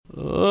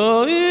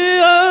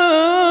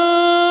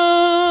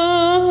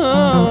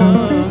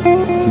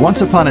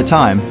Once upon a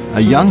time, a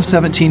young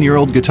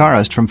 17-year-old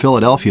guitarist from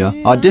Philadelphia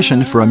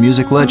auditioned for a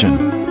music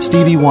legend,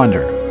 Stevie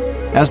Wonder.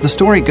 As the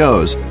story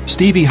goes,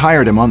 Stevie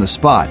hired him on the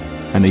spot,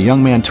 and the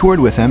young man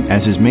toured with him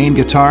as his main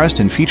guitarist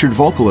and featured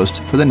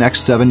vocalist for the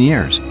next 7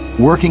 years,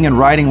 working and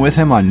writing with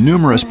him on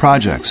numerous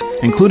projects,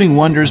 including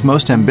Wonder's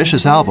most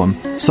ambitious album,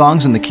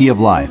 Songs in the Key of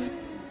Life.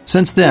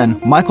 Since then,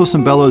 Michael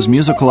Sembello's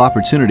musical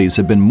opportunities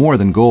have been more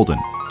than golden.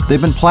 They've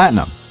been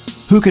platinum.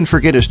 Who can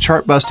forget his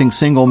chart-busting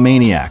single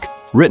Maniac,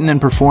 written and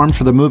performed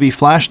for the movie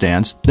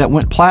Flashdance that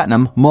went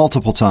platinum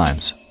multiple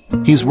times?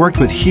 He's worked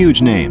with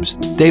huge names: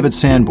 David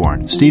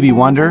Sanborn, Stevie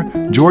Wonder,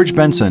 George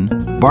Benson,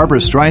 Barbra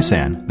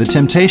Streisand, The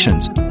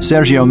Temptations,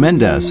 Sergio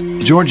Mendes,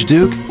 George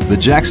Duke, the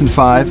Jackson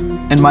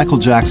 5, and Michael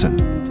Jackson.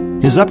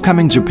 His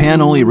upcoming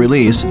Japan-only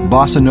release,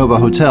 Bossa Nova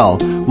Hotel,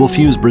 will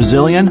fuse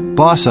Brazilian,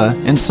 bossa,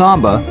 and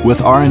samba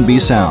with R&B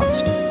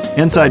sounds.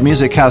 Inside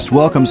Music Cast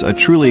welcomes a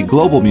truly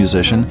global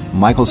musician,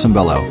 Michael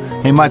Sembello.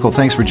 Hey, Michael,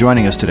 thanks for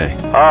joining us today.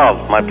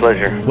 Oh, my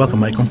pleasure. Welcome,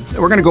 Michael.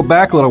 We're going to go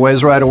back a little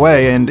ways right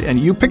away, and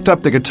you picked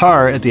up the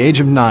guitar at the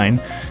age of 9,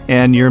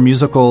 and your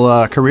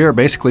musical career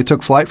basically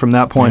took flight from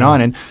that point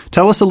on. And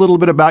tell us a little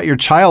bit about your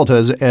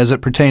childhood as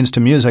it pertains to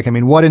music. I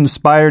mean, what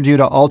inspired you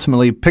to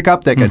ultimately pick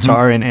up that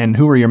guitar, and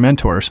who were your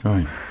mentors?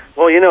 Right.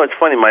 Well, it's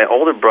funny. My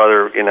older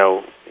brother,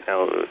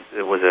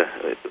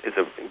 is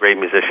a great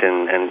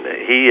musician, and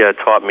he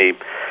taught me.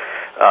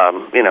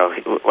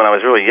 When I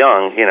was really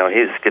young,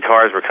 his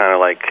guitars were kind of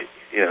like,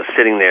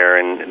 sitting there,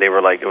 and they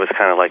were like, it was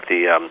kind of like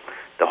the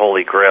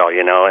Holy Grail,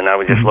 and I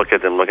would just look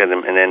at them,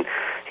 and then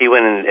he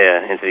went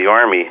into the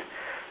Army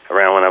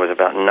around when I was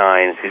about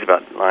 9. He's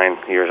about 9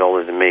 years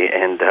older than me,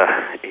 and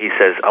he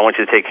says, I want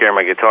you to take care of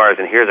my guitars,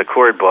 and here's a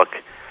chord book,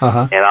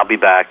 and I'll be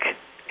back,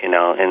 and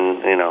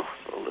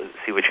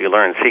see what you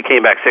learn. So he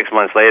came back 6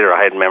 months later.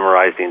 I had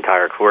memorized the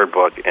entire chord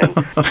book, and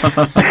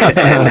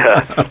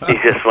he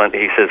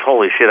says,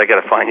 "Holy shit, I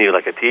got to find you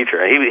like a teacher."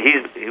 And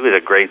he was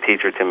a great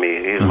teacher to me.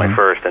 He was my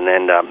first, and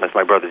then that's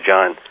my brother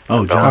John.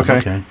 Oh, John.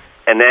 Okay.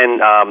 And then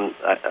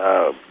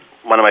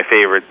one of my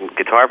favorite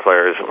guitar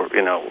players,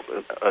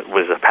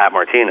 was Pat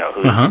Martino,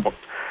 who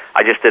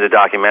I just did a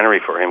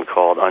documentary for him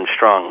called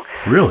Unstrung.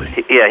 Really?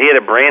 He had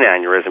a brain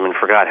aneurysm and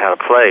forgot how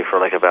to play for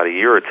like about a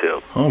year or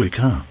two. Holy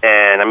cow.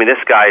 And I mean,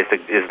 this guy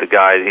is the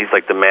guy, he's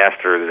like the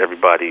master that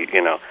everybody,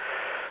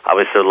 I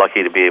was so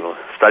lucky to be able to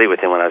study with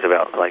him when I was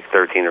about like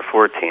 13 or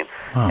 14.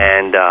 Oh.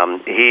 And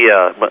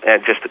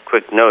just a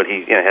quick note,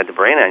 he had the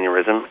brain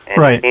aneurysm,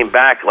 and he came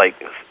back, like,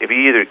 if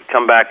you either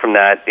come back from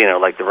that,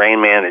 like the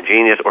Rain Man, the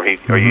genius, or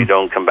you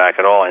don't come back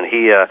at all. And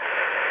he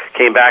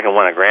came back and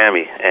won a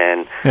Grammy,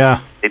 and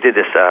they did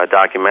this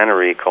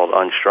documentary called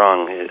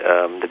Unstrung,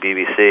 the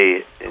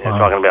BBC,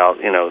 talking about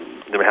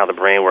how the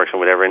brain works and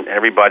whatever. And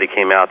everybody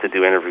came out to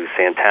do interviews: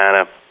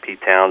 Santana,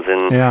 Pete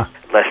Townsend,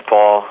 Les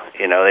Paul.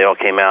 They all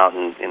came out,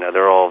 and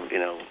they're all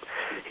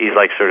he's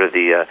like sort of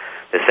the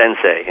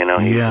sensei.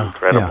 He's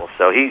incredible.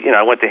 So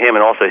I went to him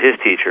and also his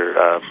teacher,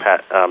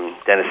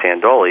 Dennis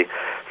Sandoli.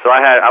 So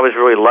I was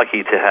really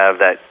lucky to have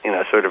that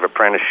sort of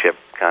apprenticeship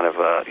kind of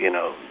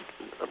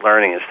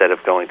learning instead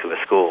of going to a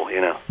school,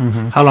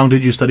 How long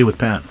did you study with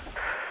Pat?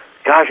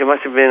 Gosh, it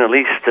must have been at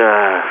least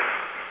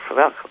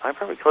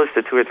probably close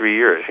to 2 or 3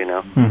 years, And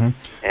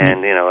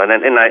and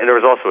there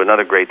was also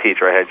another great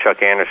teacher. I had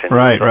Chuck Anderson,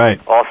 right.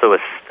 Also a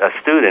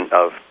student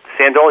of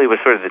Sandoli. Was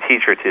sort of the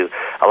teacher to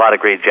a lot of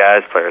great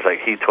jazz players.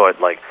 Like he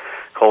taught like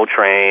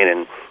Coltrane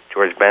and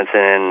George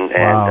Benson,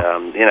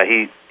 and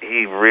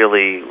he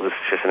really was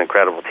just an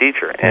incredible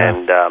teacher. Yeah.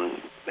 And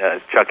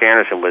Chuck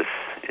Anderson was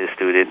his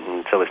student,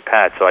 and so was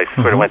Pat. So I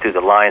sort of went through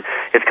the line.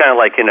 It's kind of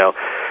like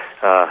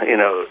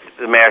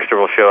the master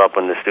will show up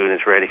when the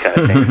student's ready, kind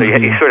of thing. So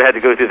you sort of had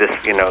to go through this,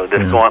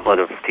 this gauntlet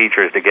of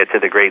teachers to get to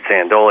the great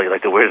Sandoli,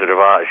 like the Wizard of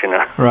Oz,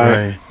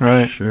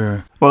 Right.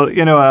 Sure. Well,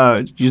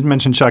 you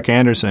mentioned Chuck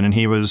Anderson, and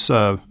he was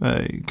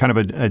kind of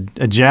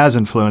a jazz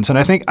influence. And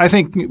I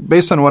think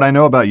based on what I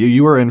know about you,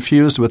 you were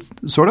infused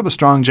with sort of a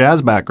strong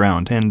jazz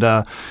background. And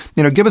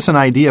give us an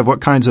idea of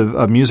what kinds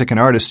of music and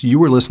artists you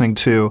were listening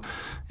to,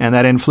 and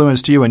that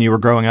influenced you when you were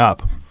growing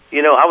up.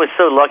 I was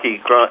so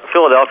lucky.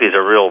 Philadelphia is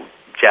a real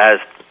jazz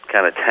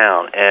kind of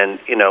town, and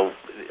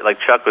like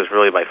Chuck was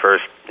really my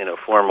first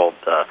formal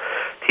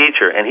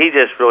teacher, and he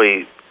just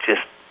really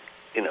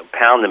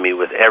pounded me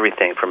with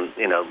everything from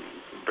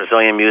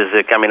Brazilian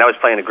music. I mean, I was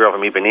playing a girl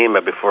from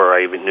Ipanema before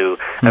I even knew.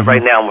 And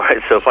right now,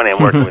 it's so funny. I'm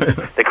working with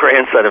the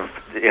grandson of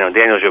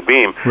Daniel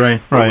Jobim.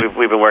 Right.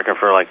 We've been working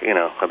for about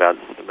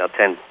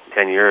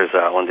 10 years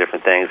on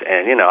different things,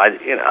 and I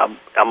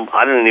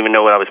didn't even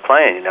know what I was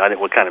playing. I didn't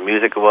what kind of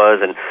music it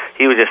was, and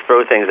he would just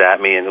throw things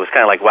at me, and it was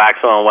kind of like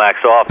wax on,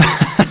 wax off,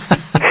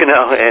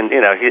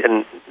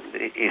 And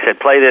he said,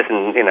 play this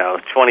in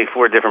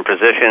 24 different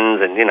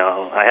positions, and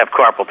I have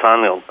carpal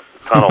tunnel,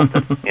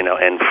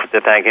 and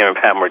to thank him and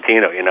Pat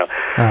Martino,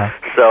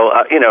 So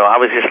I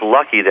was just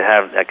lucky to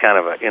have that kind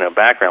of a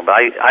background. But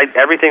I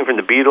everything from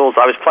the Beatles.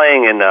 I was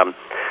playing in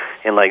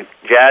in like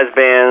jazz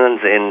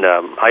bands in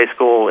high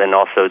school, and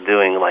also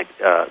doing like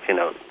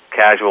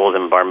casuals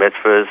and bar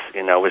mitzvahs,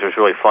 which was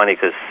really funny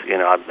because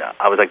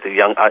I was like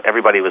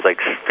everybody was like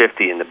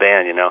 50 in the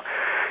band, and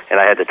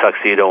I had the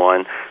tuxedo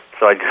on.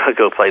 So I'd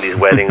go play these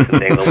weddings and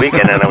things on the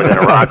weekend, and I was in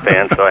a rock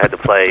band, so I had to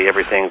play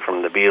everything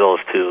from the Beatles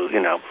to,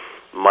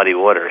 Muddy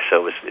Waters.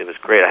 So it was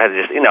great. I had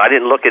to just, I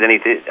didn't look at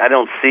anything. I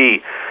don't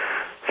see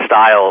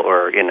style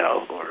or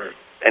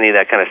any of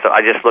that kind of stuff.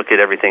 I just look at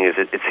everything as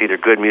it's either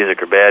good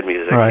music or bad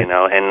music, right.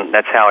 And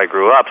that's how I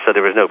grew up. So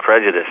there was no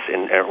prejudice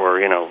or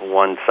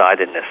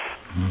one-sidedness.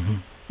 Mm-hmm.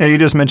 Yeah, you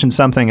just mentioned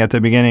something at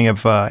the beginning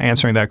of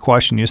answering that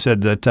question. You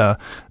said that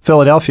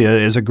Philadelphia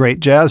is a great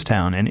jazz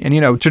town, and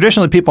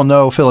traditionally people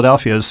know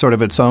Philadelphia is sort of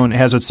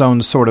has its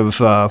own sort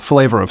of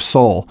flavor of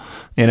soul,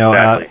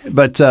 Exactly.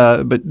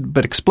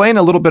 But explain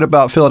a little bit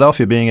about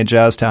Philadelphia being a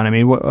jazz town. I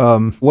mean,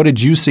 what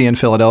did you see in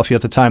Philadelphia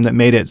at the time that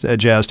made it a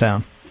jazz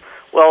town?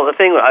 Well, the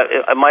thing,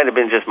 it might have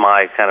been just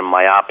my kind of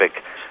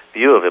myopic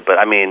view of it, but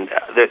I mean,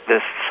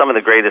 there's some of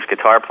the greatest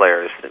guitar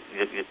players that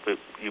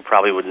you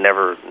probably would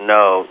never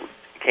know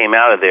came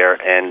out of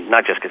there, and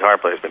not just guitar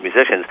players but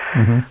musicians.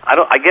 Mm-hmm.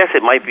 I guess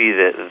it might be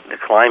the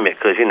climate,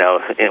 because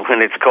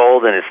when it's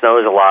cold and it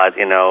snows a lot,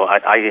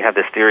 I have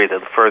this theory that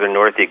the further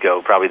north you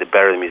go, probably the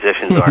better the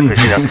musicians are, because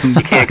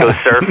you can't go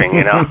surfing.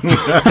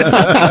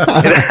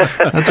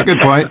 That's a good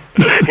point.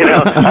 I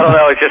don't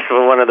know. It's just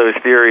one of those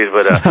theories,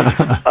 but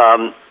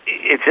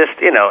it's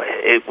just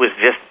it was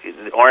just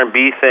the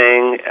R&B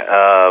thing.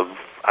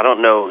 I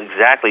don't know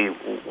exactly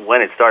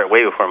when it started,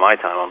 way before my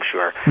time, I'm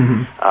sure.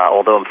 Mm-hmm.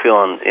 Although I'm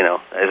feeling,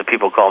 as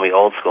people call me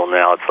old school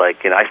now, it's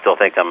like, I still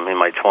think I'm in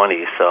my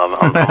 20s, so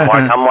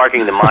I'm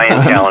marking the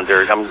Mayan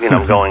calendar. I'm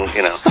going,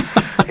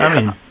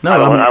 I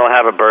don't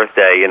have a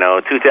birthday,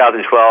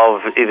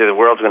 2012, either the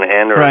world's going to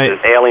end or right.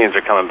 the aliens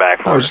are coming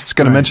back for I was just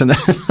going to mention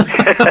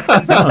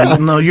that.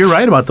 No, you're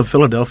right about the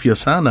Philadelphia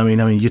sound. I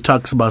mean, you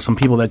talk about some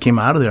people that came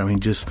out of there. The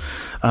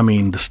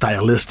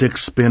Stylistics,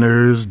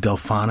 Spinners,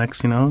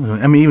 Delphonics,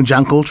 even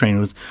John Coltrane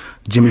was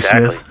Jimmy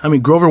exactly.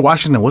 Smith. Grover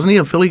Washington, wasn't he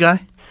a Philly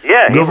guy?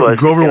 Yeah,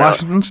 Grover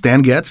Washington,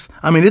 Stan Getz.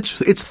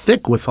 It's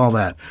thick with all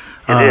that.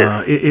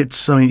 It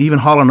is. Even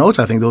Hall & Oates,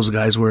 I think those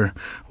guys were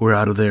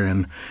out of there,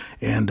 and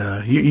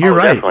you're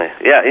right. Definitely.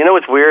 Yeah,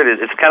 what's weird is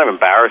it's kind of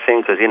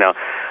embarrassing because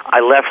I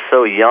left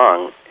so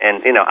young,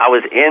 and I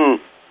was in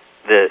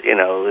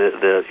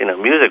the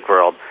music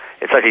world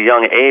at such a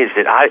young age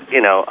that I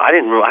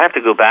have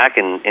to go back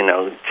and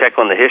check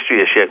on the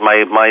history of shit.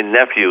 My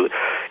nephew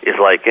is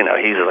like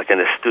he's like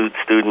an astute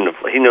student of,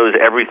 he knows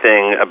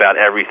everything about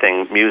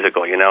everything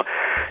musical,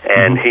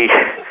 and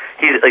mm-hmm.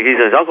 He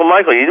says, Uncle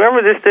Michael, you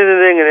remember this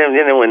thing? And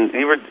then, when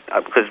you were,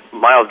 because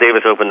Miles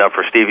Davis opened up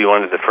for Stevie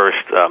Wonder the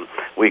first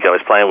week I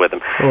was playing with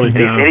him. And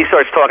he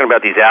starts talking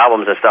about these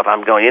albums and stuff.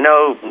 I'm going,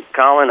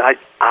 Colin, I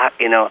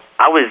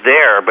was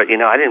there, but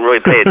I didn't really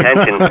pay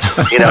attention,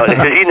 because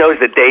he knows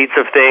the dates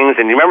of things.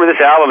 And you remember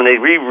this album, and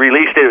they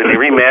re-released it and they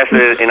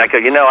remastered it, and I go,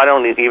 I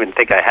don't even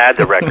think I had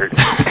the record.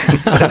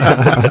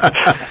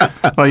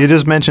 Well, you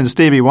just mentioned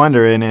Stevie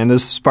Wonder, and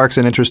this sparks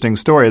an interesting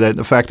story, that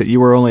the fact that you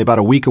were only about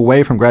a week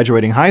away from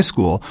graduating high school.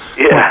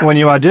 Yeah. When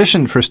you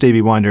auditioned for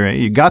Stevie Wonder,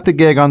 you got the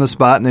gig on the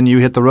spot, and then you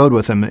hit the road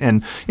with him.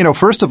 And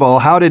first of all,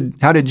 how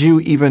did you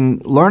even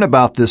learn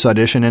about this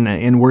audition,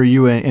 and were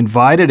you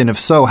invited? And if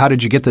so, how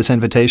did you get this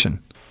invitation?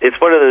 It's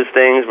one of those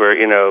things where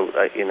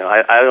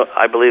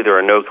I believe there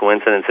are no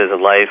coincidences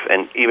in life,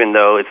 and even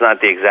though it's not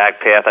the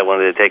exact path I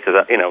wanted to take,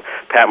 because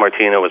Pat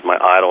Martino was my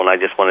idol, and I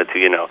just wanted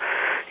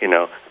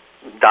to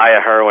die a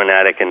heroin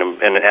addict in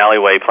an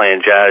alleyway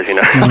playing jazz,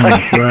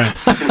 Right.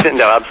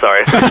 No, I'm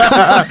sorry.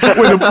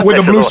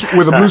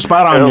 with a blue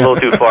spot on you. A little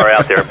too far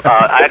out there.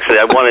 Actually,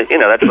 I wanted,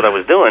 that's what I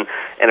was doing,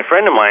 and a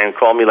friend of mine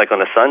called me like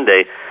on a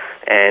Sunday.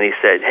 And he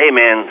said, "Hey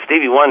man,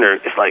 Stevie Wonder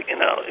is like,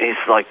 he's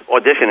like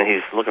auditioning.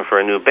 He's looking for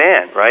a new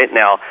band, right?"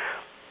 Now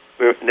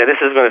this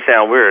is going to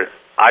sound weird.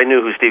 I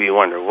knew who Stevie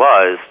Wonder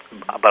was,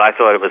 but I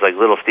thought it was like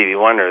little Stevie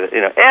Wonder.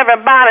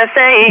 Everybody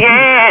say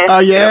yeah. Oh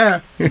yeah.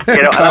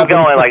 And I'm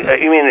going like,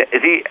 you mean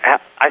is he?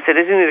 I said,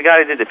 isn't he the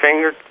guy that did the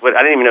finger? But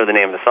I didn't even know the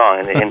name of the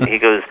song. And he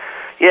goes,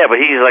 yeah, but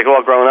he's like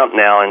all grown up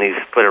now, and he's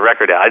put a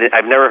record out.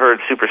 I've never heard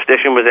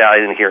Superstition was out. I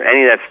didn't hear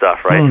any of that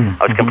stuff. Right?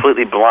 I was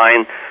completely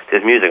blind to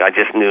his music. I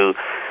just knew.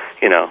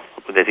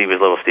 That he was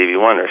little Stevie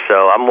Wonder.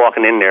 So I'm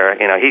walking in there,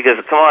 he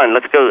goes, come on,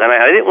 let's go. And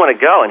I didn't want to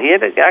go, and he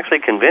had to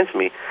actually convince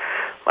me,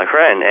 my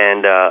friend.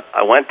 And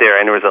I went there,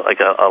 and there was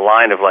a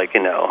line of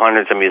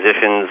hundreds of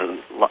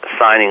musicians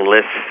signing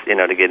lists,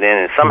 to get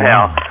in. And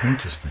somehow,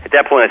 at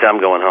that point I said,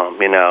 I'm going home.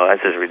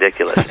 That's just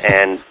ridiculous.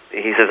 And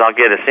he says, I'll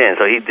get us in.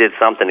 So he did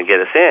something to get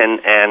us in,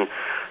 and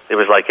there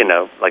was like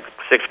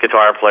 6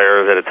 guitar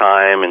players at a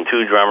time and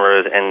 2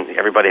 drummers, and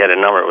everybody had a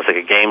number. It was like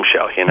a game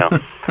show,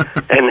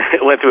 and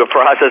it went through a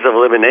process of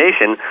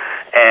elimination.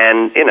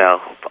 And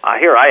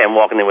here I am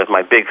walking in with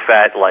my big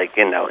fat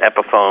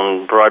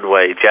Epiphone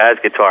Broadway jazz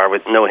guitar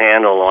with no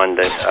handle on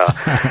the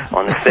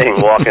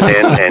thing, walking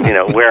in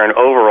and wearing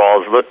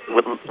overalls with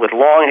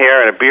long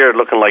hair and a beard,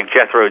 looking like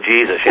Jethro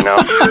Jesus,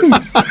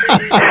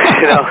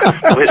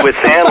 with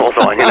sandals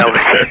on,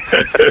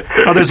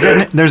 Oh,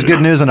 there's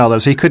good news in all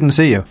those. He couldn't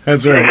see you.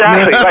 That's right.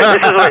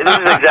 Exactly. Right. This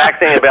is the exact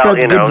thing about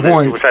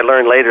which I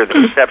learned later. The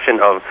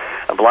perception of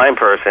a blind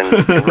person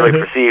can really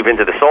perceive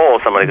into the soul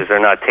of somebody because they're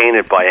not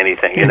tainted by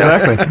anything.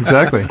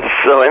 Exactly.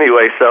 So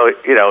anyway,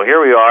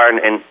 here we are,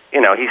 and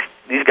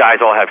these guys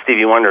all have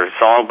Stevie Wonder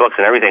songbooks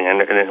and everything,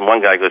 and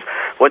one guy goes,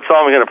 "What song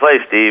are we going to play,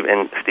 Steve?"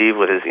 And Steve,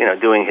 with his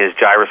doing his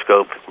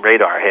gyroscope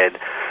radar head,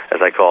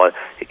 as I call it,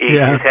 his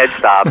head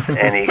stops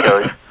and he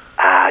goes,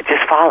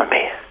 "Just follow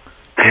me."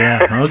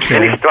 Yeah, okay.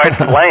 And he starts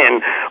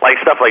playing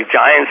stuff like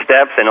Giant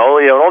Steps and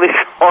Oleo and all these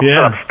songs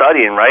that I'm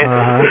studying, right?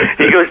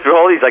 He goes through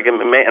all these and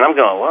I'm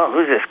going, well,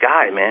 who's this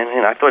guy, man?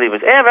 I thought he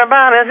was,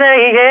 everybody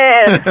say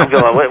yeah. I'm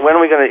going, when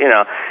are we going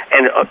to,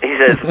 and he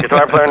says,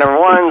 guitar player number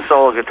 1,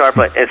 solo guitar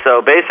player. And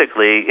so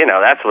basically,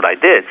 that's what I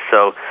did.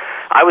 So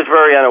I was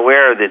very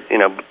unaware that,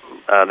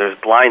 there's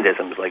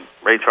blindisms, like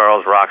Ray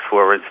Charles rocks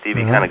forward,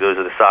 Stevie kind of goes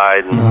to the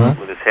side and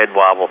with his head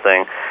wobble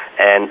thing.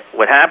 And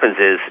what happens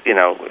is,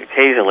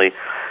 occasionally,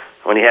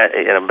 when he had,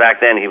 back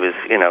then he was,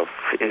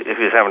 if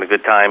he was having a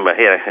good time,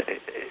 he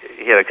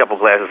had a couple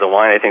glasses of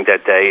wine, I think,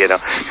 that day,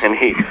 and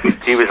he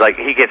was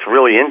he gets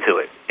really into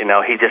it,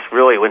 he just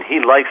really, when he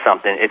likes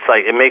something, it's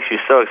it makes you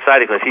so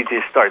excited because he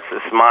just starts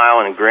to smile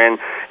and grin,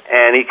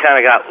 and he kind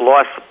of got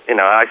lost,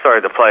 I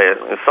started to play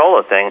a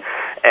solo thing,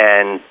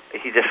 and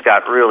he just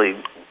got really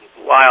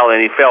wild,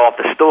 and he fell off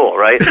the stool,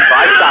 right? So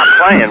I stopped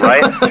playing,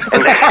 right?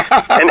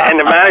 And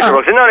the manager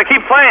said, "No,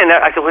 keep playing."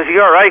 I said, "Was he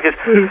all right?" Because,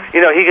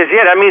 he goes,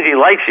 "Yeah, that means he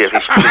likes you. He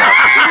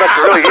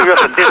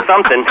must have did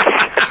something."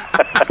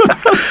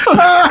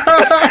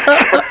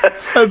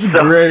 That's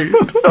great.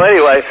 So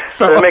anyway,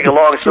 to make a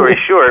long story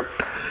short,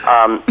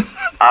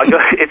 I'll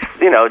go. It's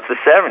it's the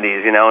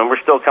 70s, and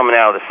we're still coming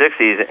out of the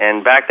 60s,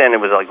 and back then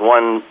it was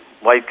one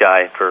white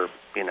guy for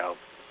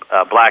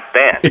black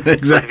band.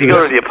 Exactly. If you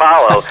go to the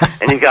Apollo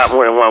and you got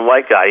more than one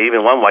white guy,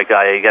 even one white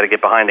guy, you got to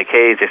get behind the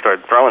cage. They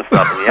start throwing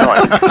stuff and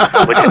yelling,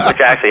 which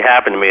actually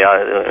happened to me.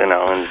 And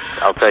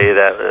I'll tell you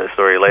that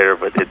story later.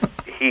 But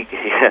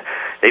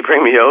they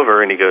bring me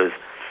over and they go,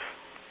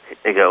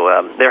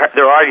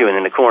 they're arguing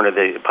in the corner.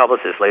 The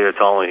publicist later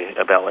told me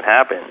about what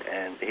happened,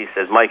 and he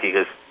says, "Mike," he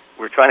goes,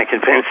 "we're trying to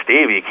convince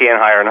Stevie you can't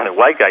hire another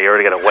white guy. You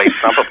already got a white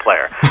trumpet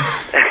player."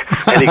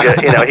 And he goes,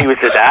 he was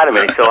just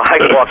adamant. So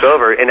I walk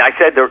over, and I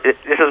said,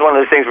 "This is one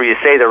of those things where you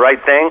say the right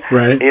thing,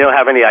 right? And you don't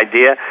have any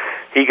idea."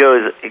 He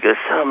goes,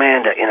 "So,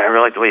 man, I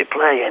really like the way you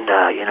play, and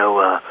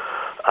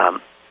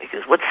he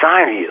goes, what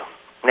sign are you?"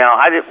 Now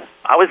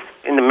I was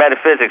into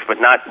metaphysics,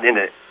 but not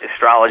into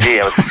astrology.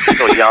 I was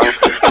still young.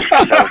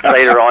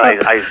 Later on,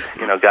 I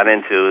got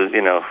into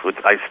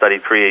I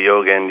studied Kriya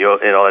Yoga and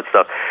all that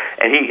stuff,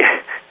 and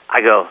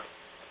I go,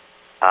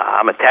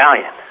 "I'm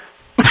Italian."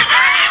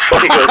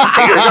 He goes,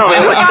 "No,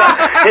 man, what's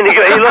that?" And he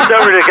looks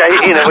over to the guy,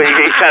 he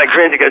kind of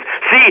grins. He goes,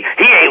 "See,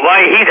 he ain't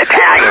white, he's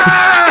Italian."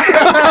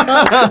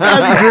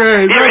 That's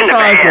great. That's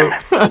awesome.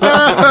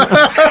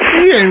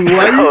 He ain't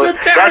white, he's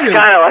Italian. That's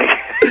kind of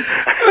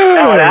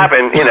that would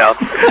happen,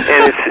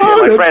 And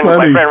it's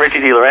my friend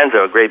Richie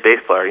DiLorenzo, a great bass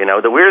player.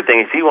 The weird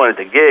thing is he wanted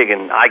the gig,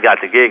 and I got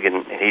the gig,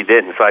 and he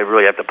didn't. So I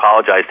really have to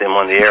apologize to him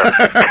on the air.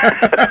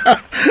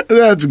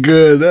 That's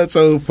good. That's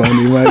so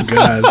funny. My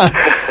God.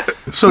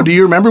 So, do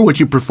you remember what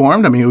you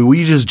performed? I mean, were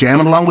you just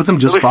jamming along with him?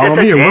 Just follow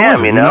me, or what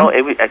was it?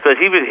 Because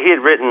he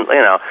had written,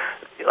 the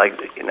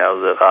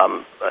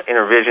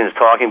Inner Visions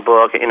talking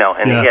book, and he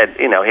had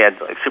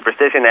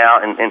Superstition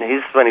out, and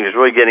he's when he was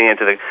really getting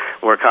into the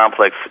more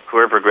complex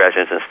chord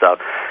progressions and stuff,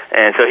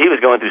 and so he was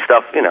going through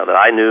stuff, that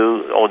I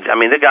knew.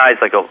 The guy's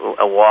like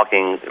a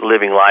walking,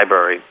 living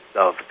library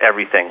of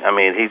everything. I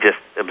mean, he just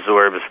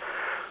absorbs.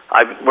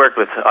 I've worked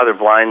with other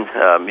blind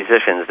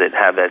musicians that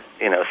have that,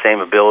 same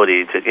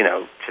ability to,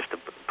 just to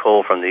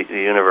pull from the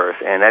universe,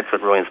 and that's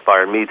what really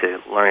inspired me to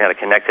learn how to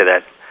connect to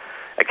that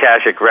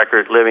Akashic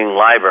record living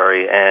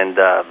library. And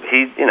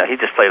he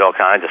just played all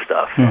kinds of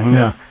stuff. Mm-hmm.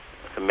 Yeah,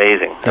 it's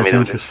amazing. That's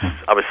interesting.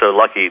 I was so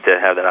lucky to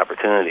have that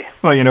opportunity.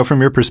 Well,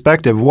 from your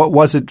perspective, what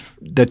was it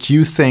that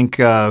you think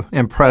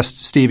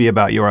impressed Stevie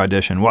about your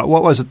audition? What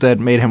was it that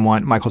made him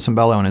want Michael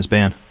Sembello in his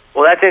band?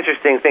 Well, that's the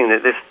interesting thing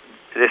that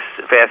this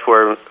fast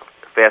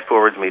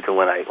forwards me to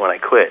when I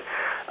quit.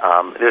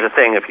 There's a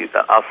thing,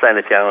 I'll send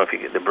it to you. I don't know if you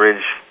get the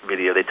Bridge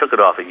video. They took it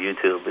off of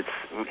YouTube.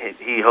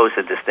 He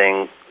hosted this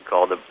thing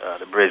called the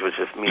Bridge, which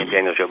is me and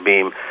Daniel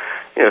Jobim,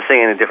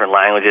 singing in different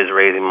languages,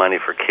 raising money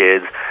for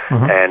kids,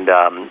 and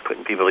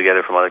putting people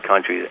together from other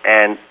countries.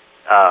 And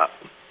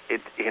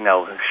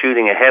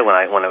shooting ahead when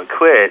I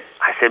quit,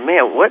 I said,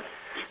 man, what?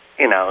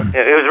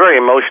 it was very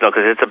emotional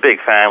because it's a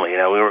big family.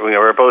 We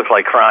were both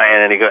like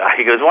crying, and he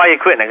goes, "Why are you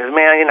quitting?" I goes,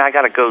 "Man, I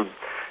got to go,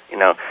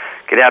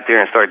 get out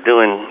there and start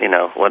doing,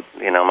 what,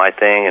 my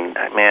thing. And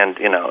man,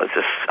 it's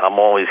just, I'm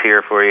always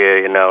here for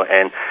you, And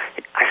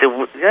I said,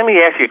 let me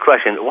ask you a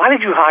question. Why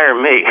did you hire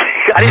me?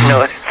 I didn't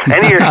know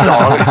any of your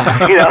songs,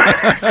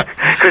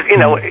 because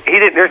he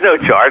didn't. There's no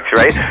charts,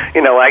 right?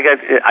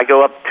 I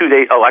go up 2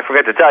 days. Oh, I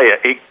forgot to tell you.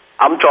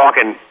 I'm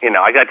talking,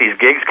 I got these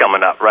gigs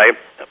coming up, right?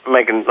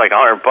 Making like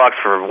 $100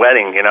 for a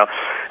wedding,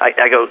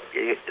 I go,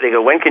 they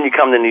go, when can you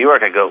come to New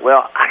York? I go,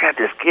 well, I got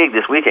this gig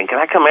this weekend. Can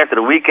I come after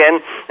the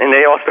weekend? And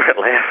they all start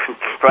laughing,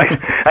 right?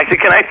 I said,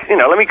 can I,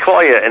 let me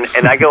call you.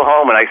 And I go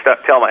home and I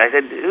tell them, I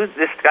said, who's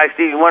this guy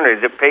Stevie Wonder?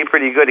 Does it pay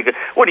pretty good? He goes,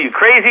 what are you,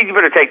 crazy? You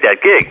better take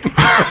that gig.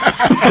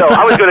 So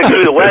I was going to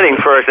do the wedding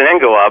first and then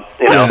go up,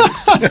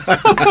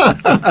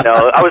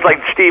 I was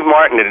like Steve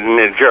Martin in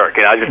The Jerk,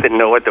 I just didn't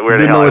know where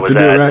the hell I was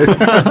at.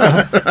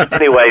 Right?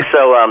 Anyway,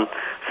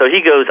 so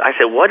he goes, I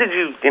said, what did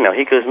you,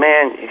 he goes,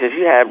 man,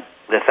 you have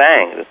the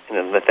thing,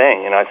 the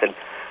thing. I said,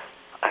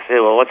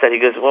 well, what's that? He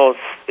goes, well,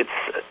 it's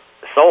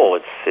soul.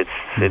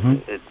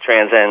 It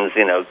transcends,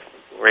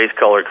 race,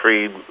 color,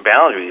 creed,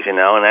 boundaries, and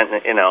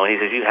that, he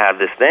says, you have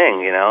this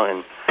thing,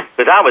 and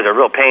because I was a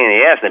real pain in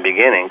the ass in the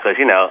beginning, because,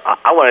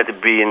 I wanted to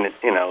be in,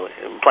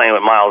 playing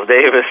with Miles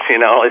Davis,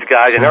 all these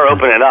guys, and they're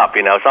opening up,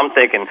 so I'm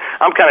thinking,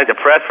 I'm kind of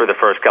depressed for the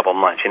first couple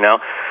months, and,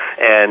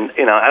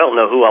 I don't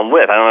know who I'm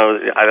with.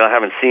 I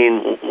haven't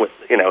seen what,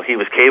 he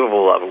was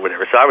capable of or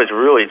whatever. So I was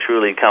really,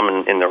 truly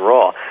coming in the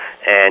raw.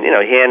 And, he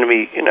handed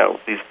me,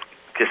 these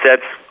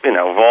cassettes,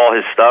 of all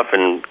his stuff,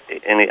 and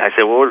I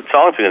said, well, what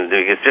songs are you going to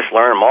do? He goes, just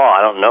learn them all.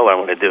 I don't know what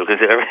I'm going to do,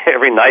 because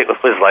every night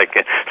was like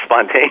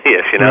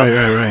spontaneous,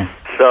 Right.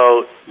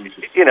 So,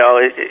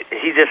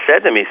 he just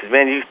said to me, he says,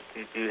 man,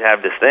 you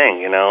have this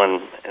thing, and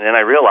then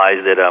I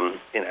realized that,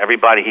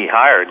 everybody he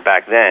hired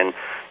back then,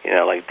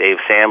 like Dave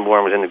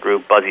Sanborn was in the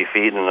group, Buzzy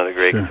Feeden, another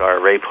great guitar,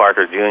 Ray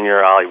Parker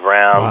Jr., Ollie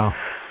Brown,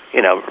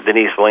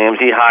 Denise Williams.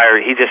 He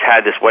just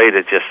had this way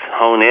to just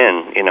hone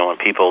in, on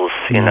people's,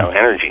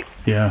 energy.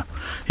 Yeah.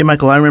 Hey,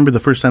 Michael, I remember the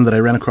first time that I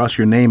ran across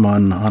your name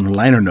on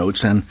liner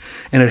notes, and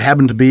it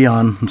happened to be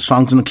on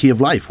Songs in the Key of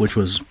Life, which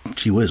was,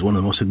 gee whiz, one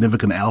of the most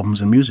significant albums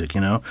in music,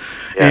 Yeah.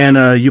 And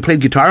you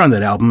played guitar on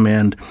that album,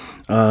 and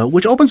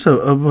which opens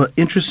a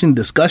interesting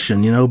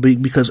discussion,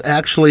 because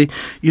actually,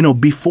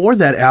 before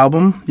that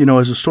album,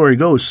 as the story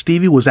goes,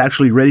 Stevie was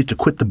actually ready to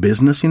quit the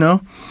business,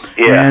 Yeah.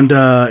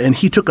 And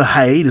he took a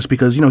hiatus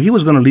because, he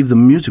was going to leave the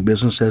music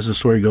business, as the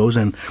story goes,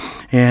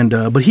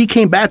 but he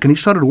came back and he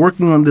started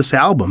working on this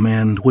album,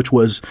 and which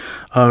was,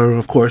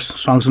 of course,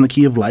 Songs in the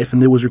Key of Life,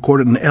 and it was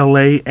recorded in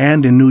L.A.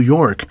 and in New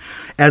York.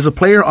 As a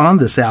player on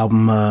this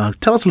album,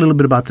 tell us a little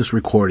bit about this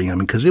recording.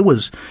 Because it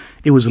was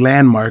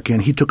landmark,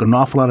 and he took an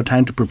awful lot of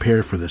time to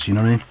prepare for this. You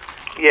know what I mean?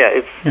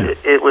 Yeah,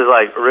 it was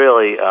like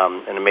really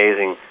an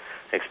amazing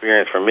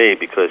experience for me,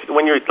 because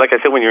when you're, like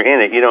I said, when you're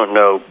in it, you don't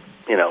know,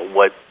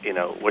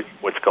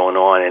 what's going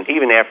on, and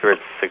even after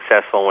it's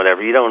successful and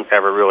whatever, you don't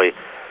ever really,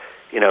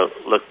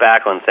 look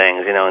back on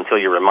things, until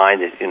you're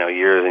reminded,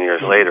 years and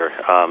years later.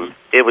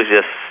 It was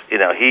just,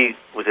 he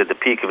was at the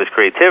peak of his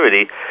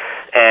creativity,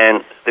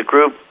 and the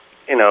group,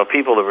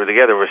 people that were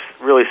together were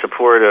really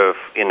supportive,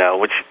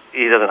 which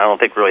he doesn't, I don't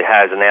think really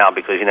has now,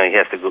 because, he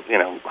has to,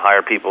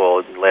 hire people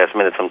at the last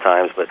minute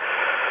sometimes, but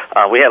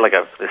we had like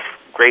this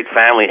great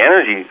family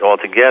energy all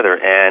together,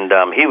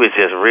 and he was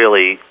just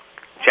really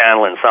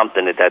channeling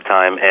something at that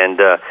time, and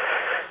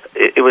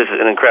it was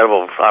an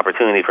incredible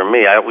opportunity for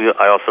me. I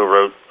also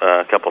wrote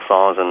a couple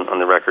songs on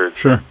the record,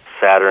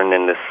 Saturn,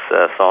 and this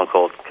song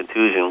called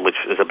Contusion, which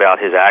is about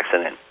his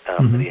accident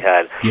that he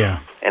had,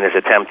 and his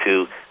attempt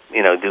to,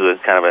 do a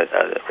kind of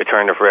a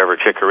Return to Forever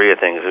Chick Corea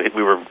thing.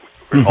 We were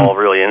all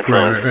really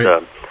influenced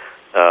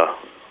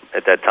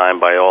at that time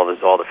by all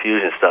the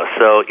fusion stuff.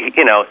 So,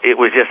 it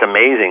was just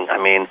amazing. I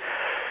mean,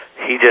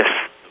 he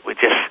would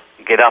just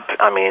get up,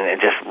 and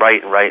just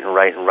write.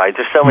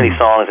 There's so many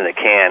songs in the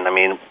can.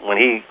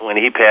 When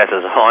he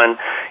passes on,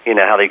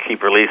 how they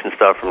keep releasing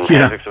stuff from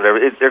Hendrix or whatever,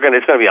 it's going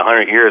to be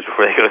 100 years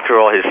before they go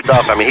through all his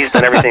stuff. He's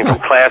done everything from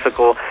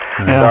classical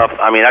stuff.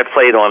 I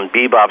played on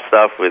bebop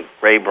stuff with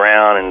Ray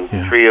Brown and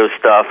trio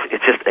stuff.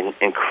 It's just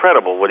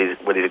incredible what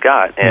he's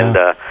got. And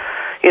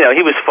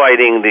he was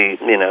fighting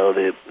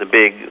the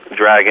big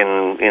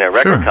Dragon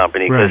record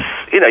company, because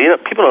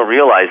people don't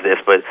realize this,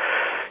 but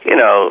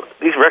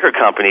these record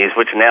companies,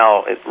 which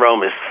now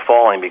Rome is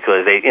falling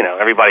because they,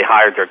 everybody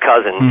hired their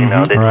cousin, they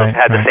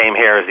had the same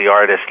hair as the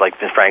artist, like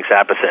Frank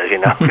Zappa says,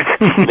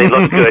 they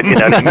look good,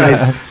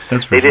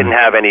 they didn't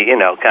have any,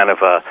 kind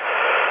of,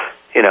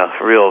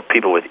 real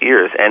people with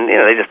ears, and,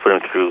 they just put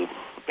them through,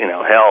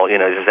 hell,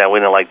 just that we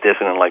didn't like this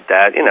and didn't like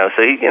that,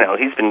 so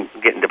he's been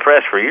getting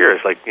depressed for years,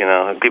 like,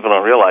 people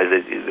don't realize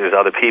that there's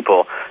other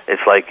people.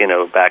 It's like,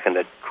 back in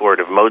the court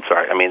of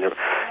Mozart.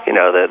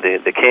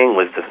 The king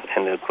was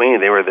and the queen,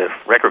 they were the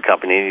record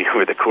company, you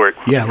were the court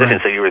citizen,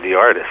 so you were the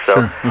artist.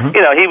 So, he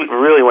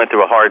really went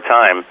through a hard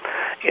time,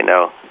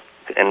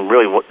 and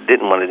really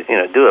didn't want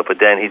to, do it, but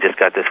then he just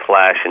got this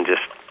flash and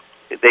just,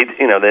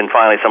 then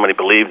finally somebody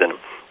believed in him,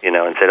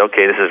 and said,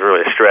 okay, this is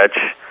really a stretch,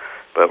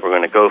 but we're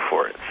going to go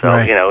for it. So,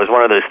 Right. It was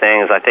one of those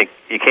things. I think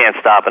you can't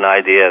stop an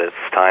idea that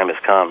its time has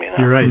come,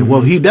 You're right.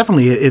 Well, he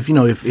definitely,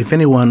 if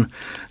anyone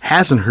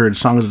hasn't heard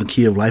 "Songs of the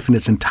Key of Life" in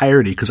its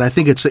entirety, because I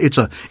think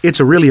it's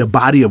really a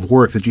body of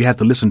work that you have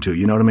to listen to.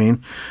 You know what I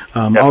mean?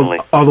 Definitely.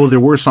 Although there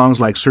were songs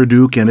like "Sir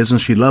Duke" and "Isn't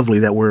She Lovely"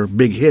 that were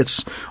big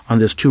hits on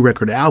this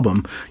 2-record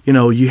album,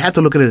 you have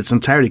to look at it in its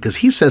entirety because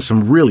he says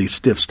some really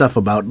stiff stuff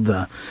about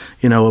the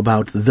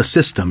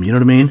system. You know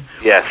what I mean?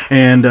 Yes.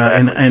 And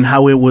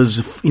how it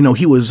was,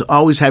 he was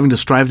always having to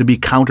strive to be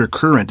counter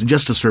current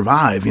just to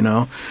survive.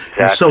 And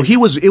so it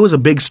was a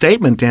big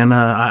statement, and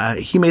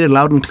he made it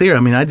loud and clear.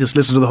 I mean, I just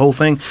listened to the whole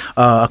thing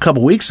a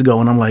couple weeks ago,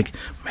 and I'm like,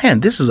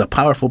 man, this is a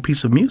powerful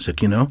piece of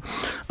music. You said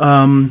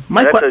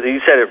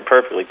it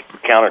perfectly,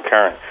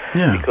 countercurrent.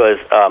 Yeah. Because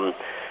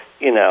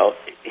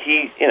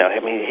he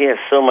has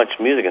so much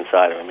music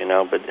inside of him.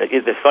 But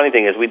the funny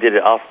thing is, we did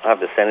it. I'll have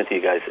to send it to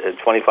you guys.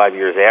 25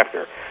 years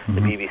after the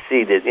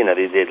BBC did,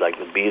 they did like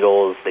the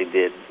Beatles, they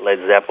did Led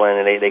Zeppelin,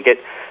 and they get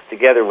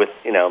together with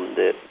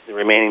the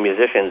remaining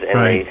musicians, and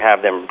Right. they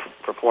have them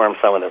perform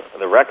some of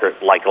the record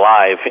like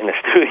live in the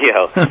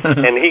studio.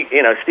 And he,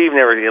 Steve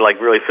never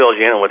really fills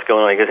you in on what's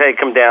going on. He goes, "Hey,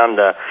 come down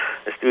to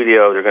the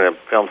studio. They're going to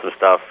film some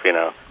stuff."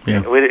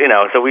 Yeah.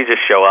 So we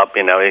just show up.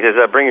 He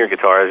says, "Bring your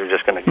guitars. We're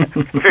just going to."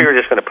 We figure we're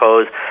just going to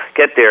pose.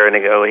 Get there, and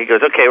he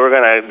goes, "Okay, we're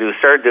going to do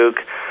Sir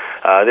Duke."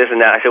 This and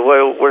that. I said,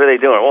 what are they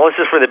doing? Well, it's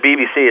just for the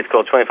BBC. It's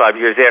called 25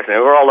 Years After.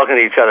 And we're all looking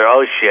at each other.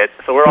 Oh, shit.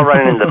 So we're all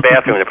running into the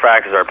bathroom to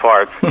practice our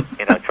parts,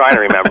 trying to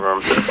remember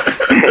them.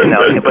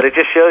 But it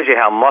just shows you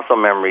how muscle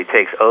memory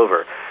takes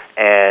over.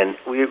 And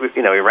we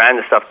ran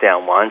the stuff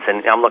down once,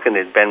 and I'm looking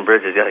at Ben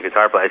Bridges, the other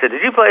guitar player. I said,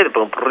 "Did you play the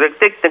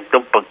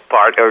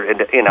part, or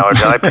did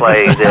I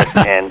play this?"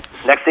 And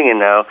next thing you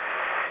know,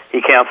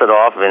 he counts it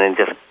off, and it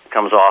just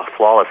comes off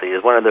flawlessly.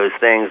 It's one of those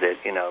things that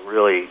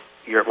really.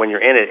 When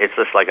you're in it, it's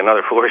just like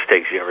another force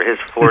takes you over. His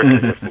force is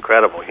just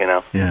incredible,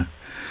 Yeah.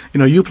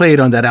 You played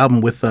on that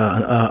album with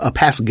a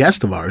past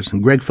guest of ours,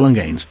 Greg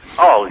Phillinganes.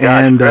 Oh,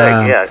 gosh,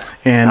 Greg, yeah.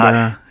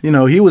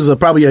 And, he was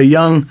probably a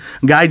young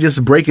guy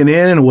just breaking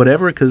in or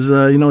whatever because,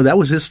 that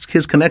was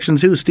his connection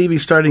too, Stevie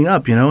starting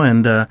up,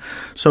 and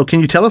so can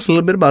you tell us a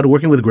little bit about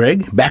working with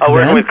Greg back then?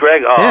 Working with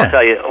Greg? Oh, yeah. I'll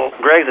tell you.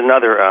 Greg's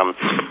another,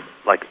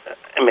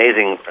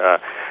 amazing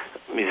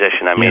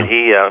musician. I mean,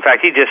 he, in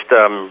fact, he just...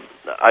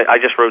 I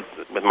just wrote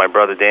with my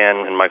brother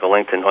Dan and Michael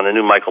Lington on the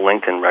new Michael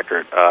Lington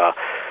record.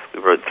 We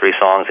wrote 3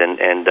 songs,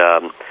 and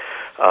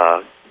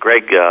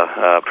Greg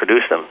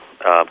produced them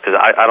because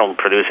I don't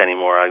produce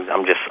anymore.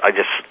 I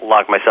just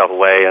lock myself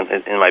away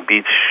in my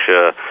beach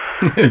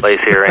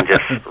place here and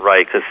just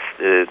write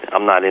because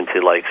I'm not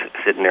into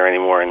sitting there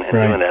anymore and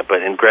Right. doing that.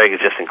 And Greg is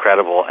just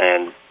incredible,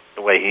 and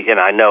the way he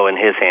I know in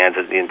his hands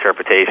the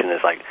interpretation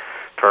is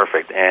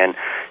perfect. And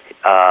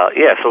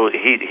so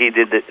he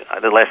did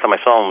the last time I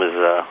saw him was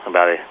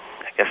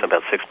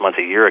about 6 months,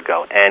 a year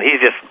ago, and he's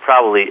just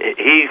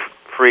he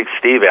freaked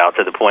Steve out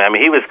to the point. I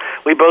mean,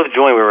 we both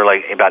joined. We were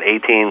about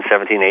 18,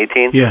 17,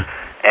 18. Yeah.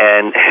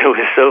 And it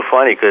was so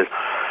funny because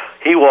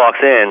he walks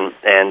in,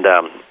 and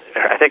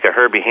I think a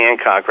Herbie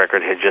Hancock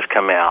record had just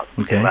come out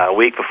about a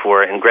week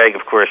before, and Greg,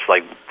 of course,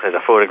 has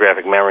a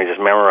photographic memory,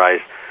 just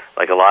memorized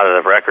a lot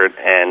of the record.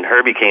 And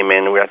Herbie came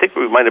in. I think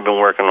we might have been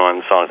working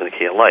on Songs in the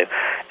Key of Life,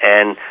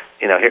 and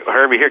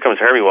here comes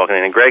Herbie walking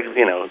in, and Greg,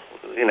 we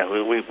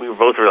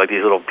both were like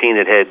these little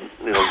peanut head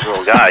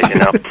little guys,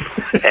 and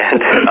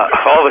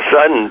all of a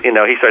sudden,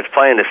 he starts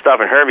playing this stuff,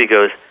 and Herbie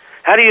goes,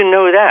 "How do you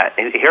know that?"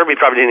 And Herbie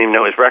probably didn't even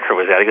know his record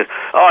was out. He goes,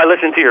 "Oh, I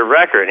listened to your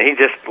record," and he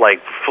just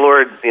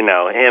floored, him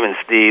and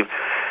Steve,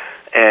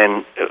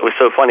 and it was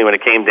so funny when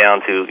it came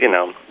down to,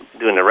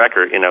 doing the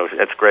record,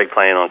 that's Greg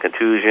playing on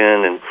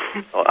Contusion, and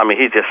I mean,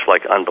 he's just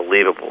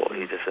unbelievable.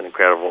 He's just an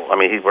incredible. I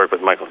mean, he worked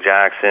with Michael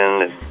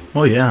Jackson. And,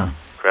 oh yeah.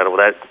 Incredible.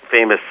 That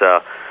famous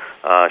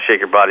 "Shake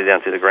Your Body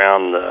Down to the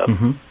Ground,"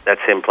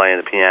 that's him playing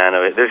the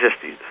piano. There's just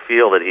the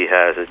feel that he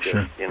has. It's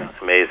just,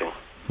 amazing.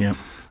 Yeah.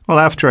 Well,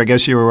 after I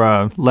guess you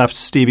left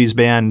Stevie's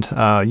band,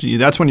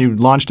 that's when you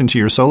launched into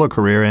your solo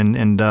career,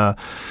 and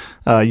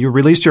you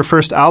released your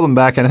first album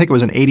back, and I think it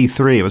was in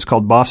 '83. It was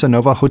called Bossa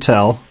Nova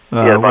Hotel.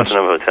 Bossa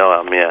Nova Hotel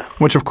album, yeah.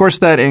 Which, of course,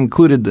 that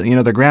included the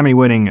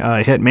Grammy-winning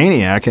hit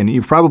Maniac, and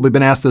you've probably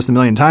been asked this a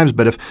million times,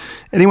 but if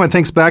anyone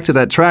thinks back to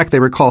that track, they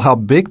recall how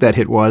big that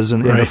hit was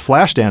in the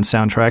Flashdance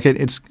soundtrack.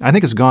 I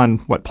think it's gone,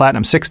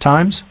 platinum 6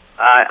 times?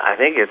 I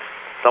think it's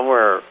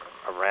somewhere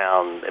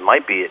around, it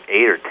might be at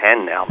 8 or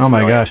 10 now. Oh,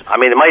 my gosh. I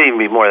mean, it might even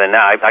be more than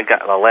that. I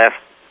got the last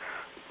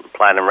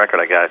platinum record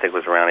I got, I think,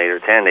 was around 8 or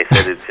 10. They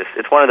said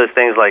it's one of those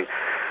things like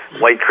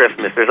White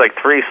Christmas. There's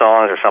 3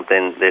 songs or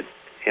something that,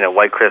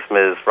 White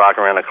Christmas, Rock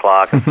Around the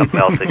Clock, and something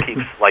else that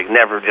keeps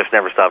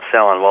never stops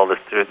selling. Well, the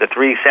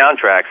 3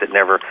 soundtracks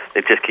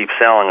that just keep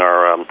selling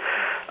are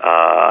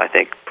I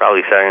think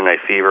probably Saturday Night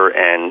Fever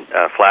and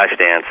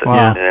Flashdance,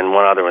 and then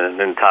one other one in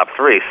the top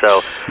three.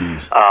 So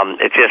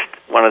it's just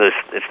one of those.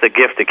 It's the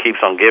gift that keeps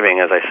on giving,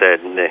 as I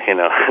said. You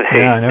know.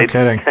 Yeah, no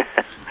kidding.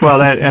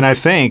 Well, and I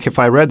think if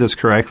I read this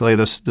correctly,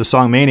 the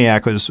song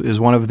 "Maniac" is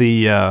one of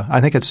the.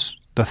 I think it's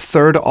the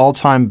third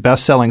all-time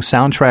best-selling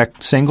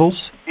soundtrack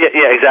singles. Yeah,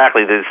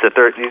 exactly. It's the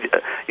third.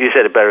 You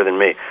said it better than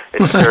me.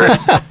 It's the third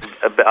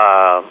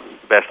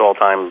best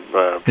all-time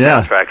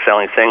soundtrack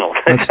selling single.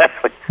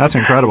 Exactly. That's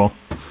incredible.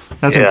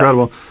 That's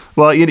incredible.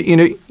 Well, you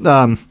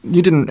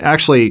didn't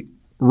actually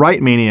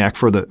write Maniac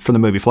for the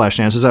movie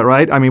Flashdance, is that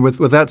right? I mean,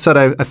 with that said,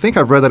 I think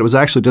I've read that it was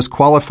actually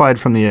disqualified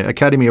from the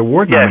Academy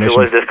Award nomination. Yes, it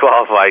was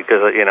disqualified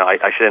because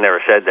I should have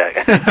never said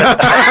that.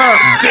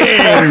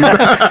 Damn.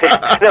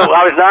 No,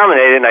 I was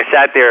nominated, and I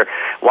sat there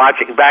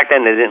watching. Back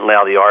then, they didn't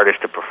allow the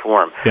artist to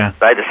perform. Yeah.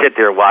 So I had to sit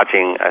there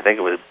watching. I think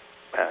it was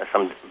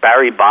some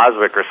Barry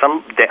Boswick or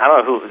some, I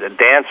don't know who, a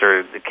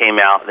dancer that came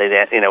out, they,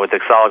 with the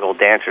Soligal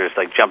dancers,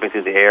 like jumping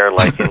through the air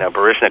like,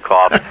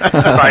 Baryshnikov,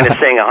 trying to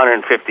sing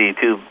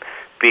 152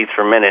 beats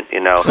per minute,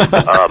 and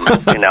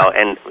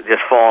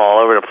just fall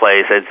all over the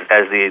place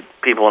as the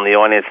people in the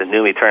audience that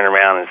knew me turned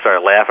around and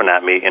started laughing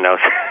at me,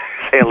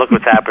 saying, look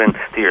what's happening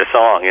to your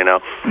song,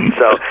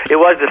 So it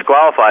was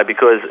disqualified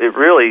because it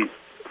really,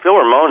 Phil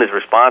Ramone is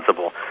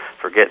responsible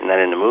for getting that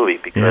in the movie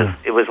because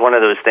it was one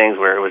of those things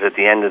where it was at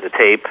the end of the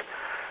tape,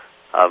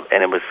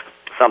 and it was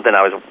something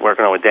I was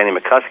working on with Danny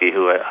McCuskey,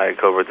 who I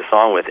co-wrote the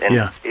song with, and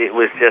it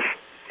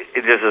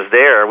just was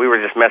there. We were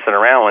just messing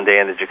around one day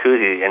in the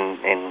jacuzzi, and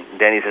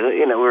Danny said,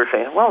 we were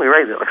saying, well, we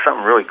write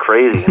something really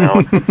crazy,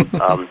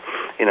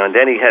 and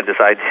then he had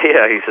this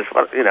idea. He says,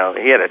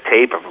 he had a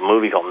tape of a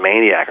movie called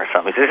Maniac or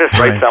something. He said, just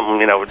write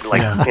something, and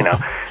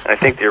I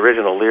think the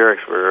original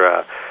lyrics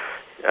were,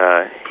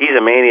 he's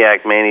a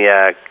maniac,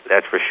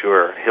 that's for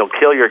sure. He'll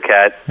kill your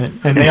cat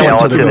and nail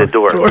it to the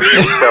door. So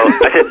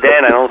I said,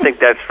 Dan, I don't think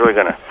that's really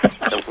going to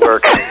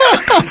work.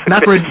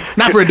 Not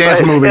for a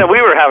dance movie.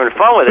 We were having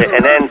fun with it,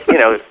 and then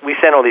we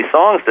sent all these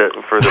songs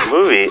for the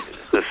movie.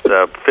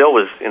 Phil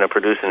was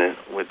producing it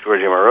with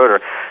Georgie Moroder,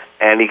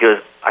 and he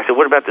goes, I said,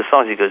 what about the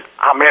songs? He goes,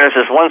 oh man, there's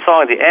this one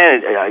song at the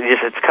end.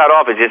 It's cut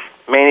off. It's just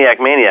maniac.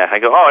 I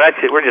go, oh, that's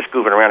it. We're just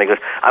goofing around. He goes,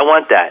 I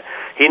want that.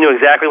 He knew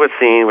exactly what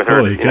scene with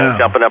her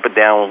jumping up and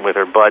down with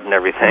her butt and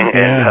everything.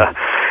 Yeah. And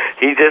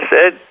he just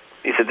said,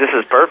 this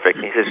is perfect.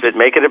 He says,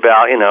 make it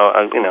about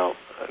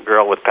a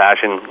girl with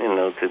passion,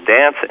 to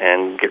dance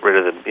and get rid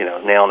of the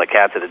nailing the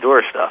cat to the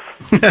door stuff.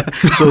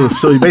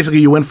 So basically,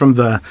 you went from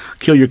the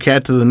kill your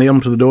cat to the nail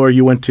him to the door.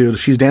 You went to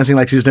she's dancing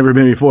like she's never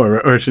been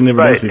before, or she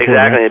never danced before.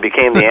 Exactly. Right? It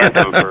became the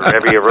anthem for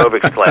every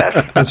aerobics class.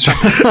 That's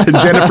right.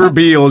 Jennifer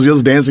Beals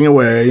just dancing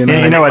away. You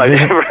know what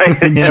vision?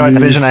 What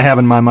vision I have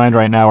in my mind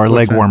right now are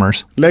leg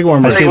warmers. Leg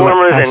warmers. Leg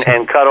warmers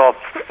and cut off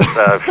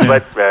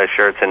sweat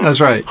shirts. And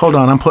that's right. Hold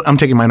on, I'm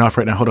taking mine off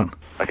right now. Hold on.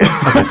 Okay.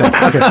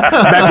 Thanks. Okay,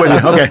 back with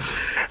you. Okay.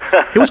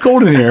 It was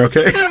cold in here,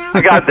 okay?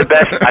 I got the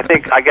best. I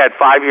think I got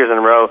 5 years in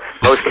a row,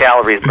 most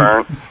calories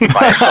burned by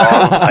a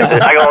song.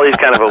 I got all these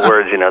kind of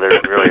awards, they're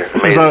really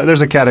amazing.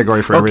 There's a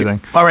category for everything.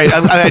 All right,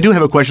 I do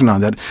have a question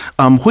on that.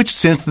 Which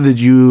synth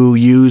did you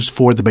use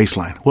for the bass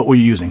line? What were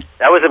you using?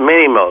 That was a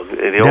Mini Moog.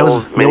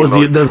 That was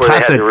the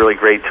classic. They had a really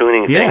great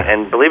tuning thing.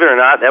 And believe it or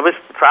not, that was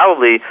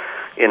probably,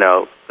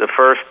 the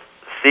first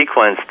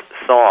sequenced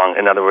song.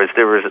 In other words,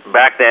 there was,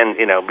 back then,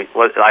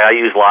 I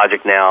use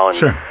Logic now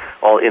and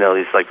all,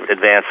 these like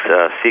advanced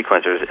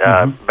sequencers.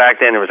 Back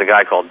then there was a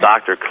guy called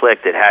Dr.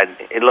 Click that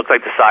it looked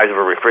like the size of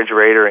a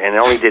refrigerator and it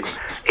only did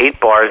 8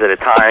 bars at a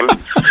time.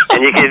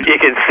 And you could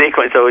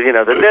sequence, so,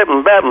 the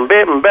bim, bam,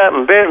 bim,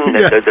 bam, bim,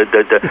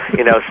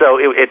 so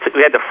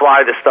we had to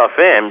fly the stuff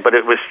in, but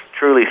it was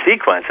truly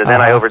sequenced. And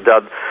then I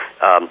overdubbed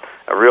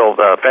a real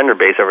Fender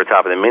bass over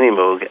top of the Mini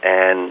Moog,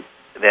 and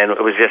then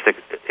it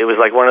was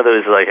like one of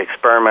those like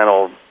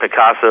experimental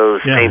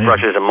Picasso's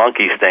paintbrushes and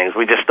monkeys things.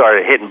 We just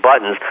started hitting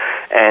buttons,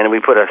 and we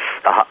put a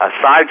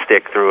side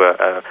stick through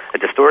a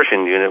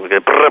distortion unit. We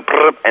did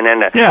and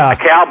then a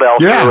cowbell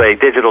through a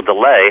digital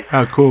delay.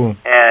 Oh, cool!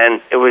 And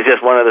it was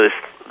just one of those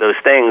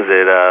things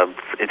that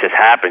it just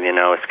happened.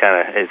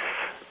 It's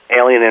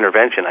alien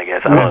intervention, I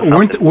guess.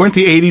 Weren't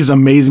the 80s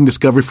amazing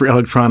discovery for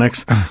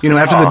electronics? After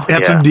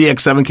the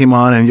DX7 came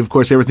on, and of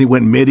course everything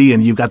went MIDI,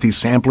 and you've got these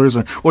samplers,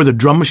 or the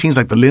drum machines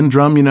like the Linn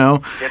drum,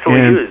 That's what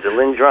we used, the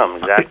Linn drum,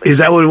 exactly. Is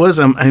that what it was?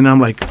 And I'm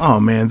like, oh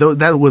man,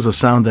 that was a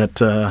sound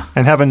that...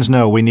 and heavens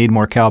no, we need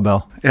more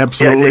cowbell.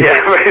 Absolutely.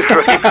 Right.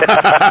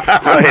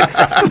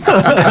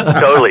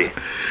 Totally.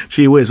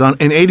 She was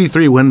in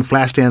 '83 when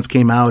Flashdance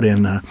came out,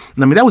 and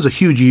that was a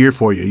huge year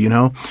for you. You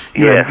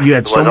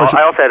had so much.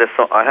 I also had a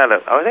song.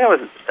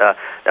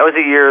 That was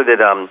a year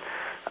that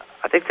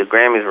I think the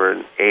Grammys were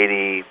in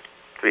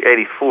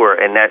 84,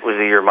 and that was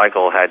the year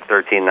Michael had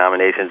 13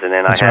 nominations, and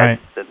then I had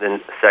the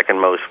second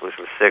most, which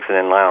was 6, and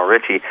then Lionel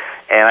Richie,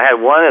 and I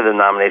had one of the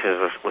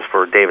nominations was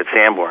for David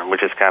Sanborn,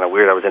 which is kind of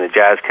weird. I was in a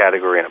jazz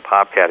category and a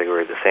pop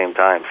category at the same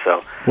time,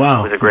 so it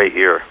was a great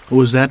year.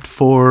 Was that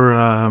for?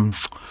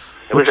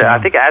 It was, I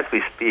think, As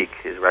We Speak,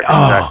 his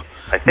record.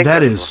 I think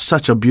that is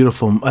such a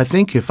beautiful. I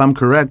think if I'm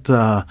correct,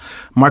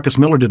 Marcus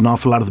Miller did an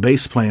awful lot of the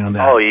bass playing on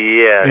that. Oh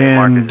yeah,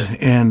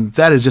 and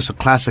that is just a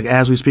classic.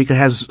 As we speak, it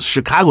has a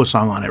Chicago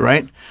song on it,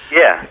 right?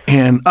 Yeah.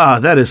 And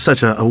that is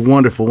such a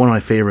wonderful, one of my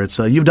favorites.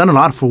 You've done a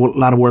lot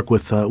of work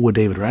with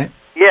David, right?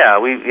 Yeah,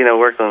 we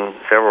worked on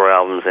several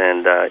albums,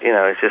 and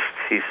it's just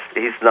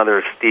he's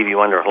another Stevie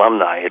Wonder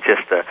alumni. It's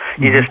just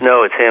you just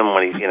know it's him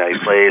when he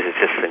plays. It's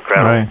just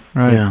incredible.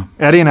 Right. Yeah.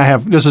 Eddie and I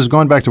have. This is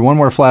going back to one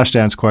more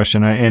Flashdance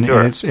question, and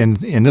Sure.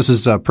 and this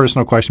is a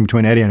personal question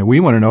between Eddie and I. We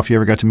want to know if you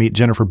ever got to meet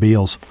Jennifer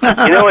Beals.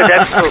 You know what?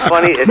 That's so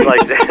funny. It's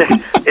like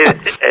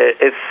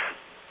it's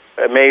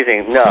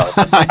amazing. No,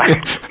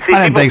 See,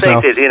 I didn't think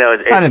so.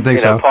 That, I didn't think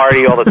so.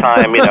 Party all the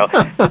time.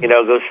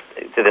 Goes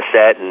to the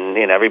set, and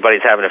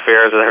everybody's having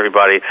affairs with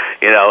everybody.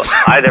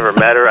 I never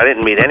met her. I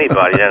didn't meet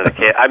anybody.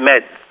 I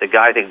met the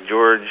guy, I think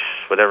George,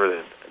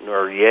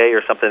 Norier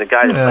or something. The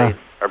guy that played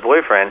our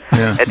boyfriend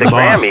at the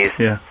Grammys.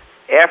 Yeah.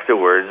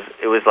 Afterwards,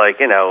 it was like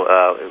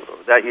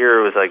that year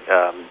it was like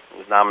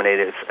was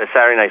nominated.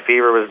 Saturday Night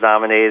Fever was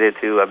nominated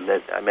too.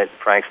 I met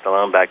Frank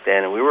Stallone back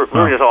then, and we were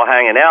just all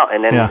hanging out,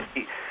 and then.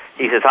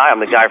 He says, "Hi, I'm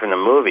the guy from the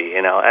movie,"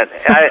 And I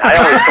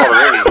always saw the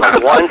movie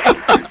like once,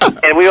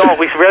 and we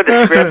read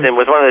the script, and it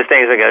was one of those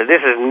things. I go,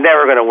 "This is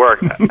never going to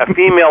work." A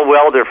female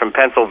welder from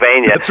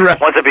Pennsylvania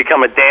wants to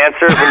become a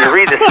dancer. When you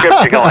read the script,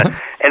 you're going.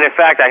 And in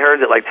fact, I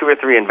heard that like 2 or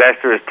 3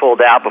 investors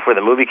pulled out before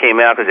the movie came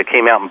out because it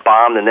came out and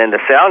bombed, and then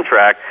the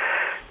soundtrack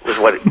was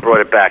what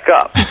brought it back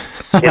up.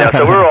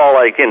 So we were all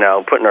like, putting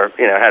our,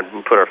 had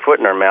put our foot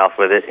in our mouth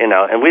with it,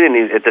 and we didn't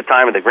even, at the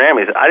time of the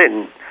Grammys, I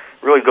didn't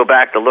really go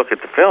back to look at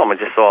the film. I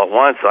just saw it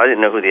once, so I didn't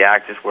know who the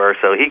actors were.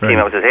 So he came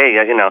up and said, "Hey,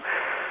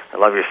 I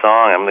love your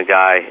song. I'm the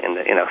guy." And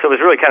so it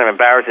was really kind of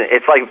embarrassing.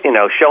 It's like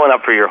showing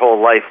up for your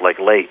whole life like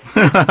late.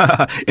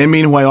 And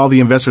meanwhile, all the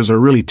investors are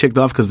really ticked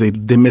off because they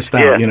missed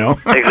out.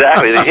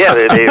 Exactly. Yeah,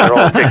 they were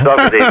all ticked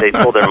off because they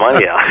pulled their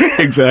money out.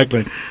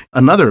 Exactly.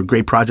 Another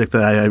great project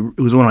that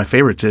it was one of my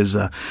favorites is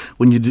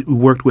when you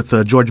worked with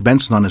George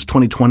Benson on his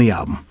 2020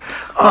 album.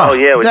 Oh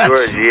yeah, with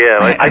George.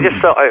 Yeah, I just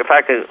saw. In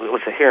fact, it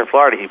was here in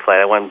Florida. He played.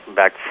 I went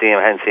back to see him.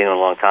 I hadn't seen him in a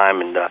long time,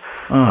 and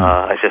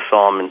I just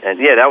saw him. And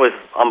yeah, that was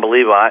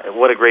unbelievable.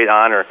 What a great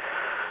honor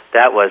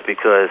that was,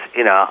 because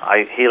he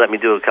let me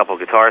do a couple of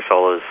guitar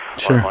solos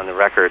on the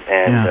record,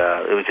 and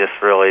it was just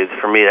really,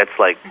 for me, that's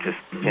like just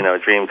a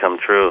dream come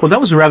true. Well, that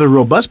was a rather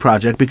robust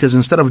project, because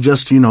instead of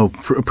just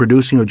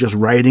producing or just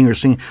writing or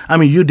singing, I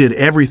mean, you did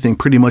everything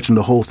pretty much in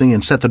the whole thing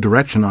and set the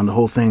direction on the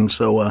whole thing.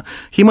 So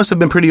he must have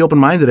been pretty open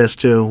minded as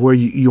to where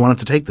you wanted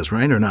to take this,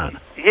 right, or not?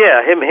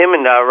 Yeah, him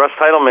and Russ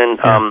Titelman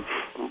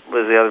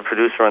was the other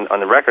producer on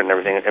the record and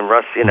everything. And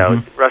Russ,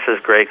 Russ is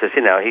great because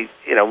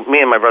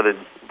me and my brother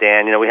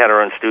Dan, we had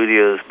our own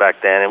studios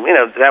back then, and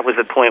that was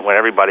the point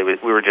when we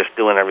were just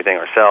doing everything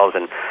ourselves,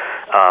 and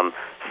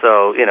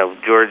so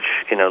George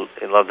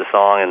loved the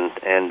song,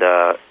 and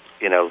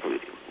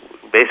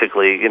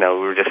basically we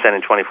were just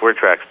sending 24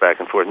 tracks back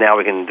and forth. Now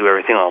we can do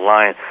everything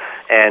online,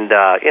 and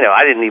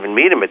I didn't even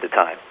meet him at the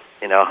time.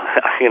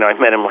 I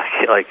met him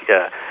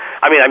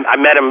I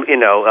met him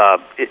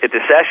at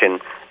the session,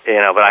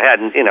 but I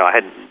hadn't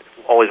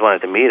always wanted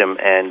to meet him,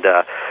 and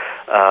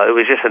it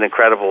was just an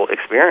incredible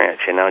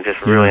experience,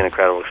 just really an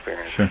incredible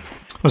experience. Sure.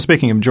 Well,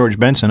 speaking of George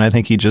Benson, I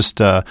think he just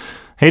cut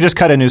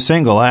a new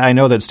single. I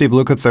know that Steve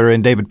Lukather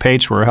and David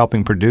Paich were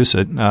helping produce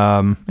it,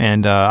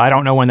 and I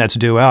don't know when that's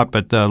due out,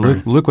 but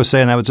Luke was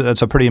saying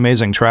that's a pretty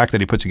amazing track that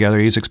he put together.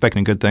 He's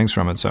expecting good things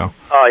from it. So.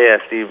 Oh yeah,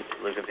 Steve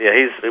Lukather. Yeah,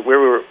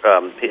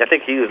 I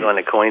think he was the one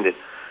that coined it.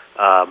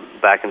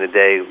 Back in the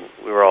day,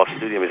 we were all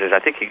studio musicians. I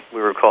think he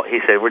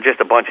said, "We're just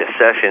a bunch of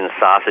session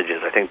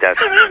sausages." I think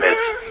that's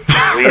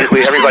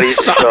everybody used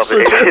to show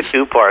up at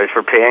soup parties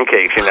for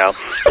pancakes, And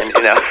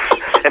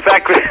in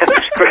fact,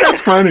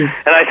 that's funny.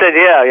 And I said,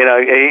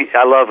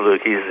 I love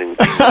Luke. He's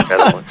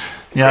incredible.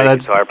 Yeah,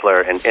 that's guitar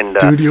player and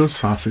studio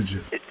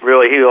sausages.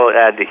 Really, he will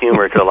add the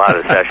humor to a lot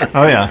of sessions.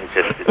 Oh yeah,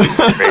 just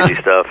crazy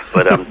stuff.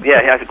 But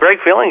Greg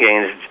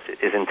Feelinganes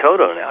is in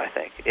Toto now, I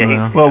think.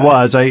 Yeah, he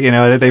was. Did he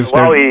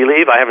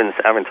leave? I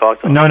haven't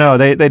talked to him. No,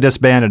 they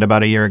disbanded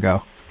about a year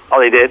ago. Oh,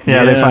 they did?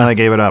 Yeah, they finally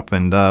gave it up,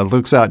 and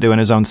Luke's out doing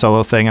his own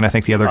solo thing, and I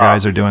think the other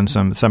guys are doing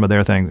some of their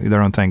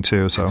own thing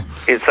too. So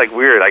it's like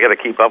weird. I got to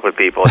keep up with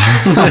people.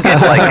 I'm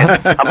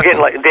getting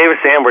like David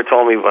Sandberg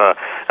told me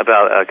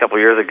about a couple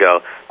years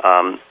ago.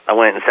 I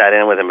went and sat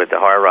in with him at the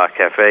Hard Rock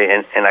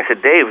Cafe, and I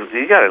said, "Dave,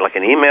 you got like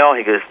an email?"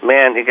 He goes,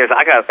 "Man,"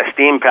 "I got a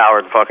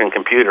steam-powered fucking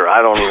computer.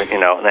 I don't even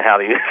know how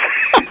to use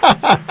it."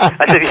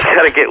 I said, "You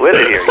got to get with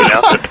it here,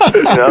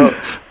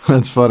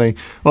 That's funny.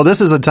 Well,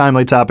 this is a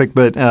timely topic,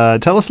 but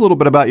tell us a little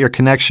bit about your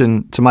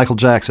connection to Michael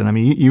Jackson. I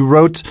mean, you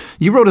wrote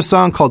a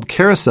song called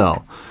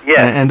Carousel.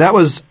 Yeah. And that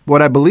was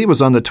what I believe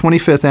was on the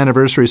 25th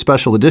anniversary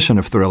special edition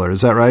of Thriller.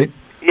 Is that right?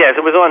 Yes,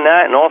 it was on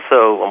that, and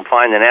also I'm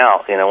finding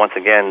out, once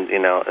again,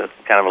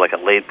 kind of like a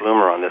late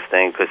bloomer on this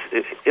thing, because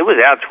it was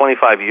out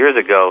 25 years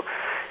ago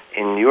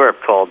in Europe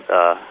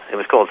it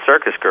was called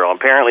Circus Girl.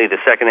 Apparently the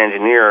second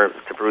engineer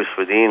to Bruce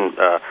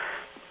Swedien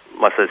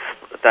must have,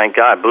 thank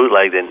God,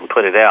 bootlegged it and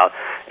put it out.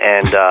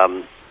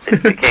 And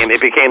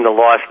it became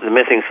the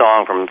missing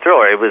song from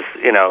Thriller. It was,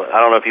 I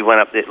don't know if you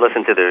went up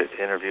listened to the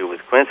interview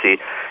with Quincy.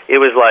 It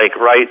was like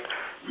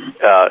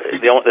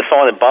the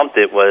song that bumped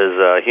it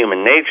was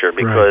Human Nature,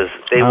 because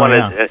they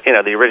wanted,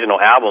 the original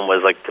album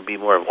was like to be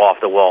more of off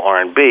the wall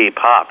R&B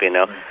pop,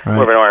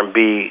 more of an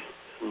R&B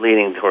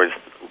leaning towards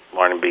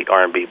R&B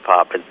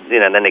pop, and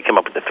then they came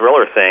up with the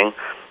Thriller thing,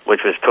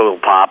 which was total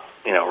pop,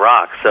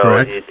 rock. So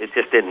it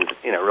just didn't,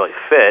 really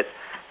fit.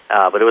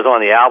 But it was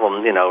on the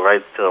album,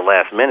 right to the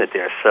last minute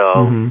there.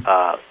 So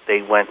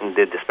they went and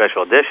did the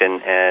special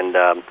edition, and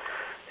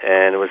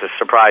it was a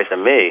surprise to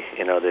me,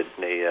 that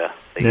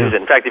they used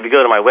it. In fact, if you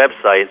go to my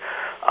website,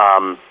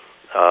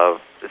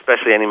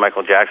 especially any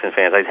Michael Jackson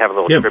fans, I have a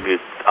little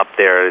tribute up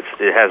there.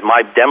 It has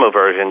my demo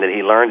version that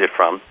he learned it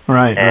from,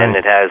 and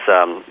it has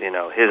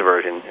his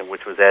version,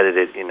 which was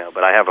edited.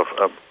 But I have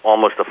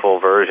almost a full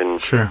version.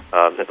 Sure.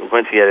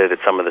 Quincy edited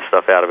some of the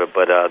stuff out of it,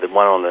 but the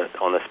one on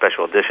the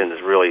special edition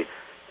is really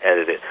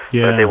edited.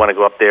 Yeah. But if they want to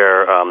go up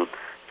there,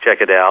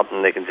 check it out,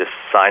 and they can just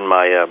sign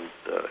my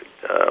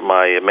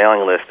my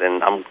mailing list,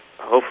 and I'm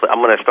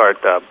going to start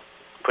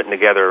putting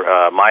together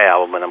my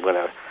album, and I'm going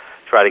to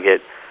try to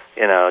get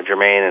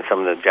Jermaine and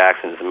some of the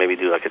Jacksons, and maybe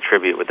do like a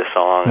tribute with the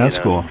song. That's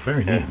cool.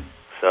 Very neat.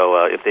 So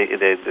if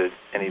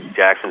any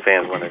Jackson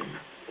fans want to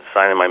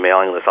sign in my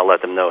mailing list, I'll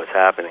let them know it's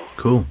happening.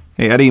 Cool.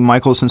 Hey, Eddie,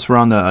 Michael, since we're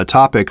on the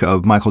topic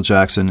of Michael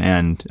Jackson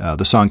and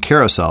the song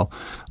Carousel,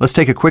 let's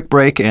take a quick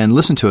break and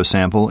listen to a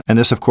sample. And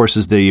this, of course,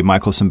 is the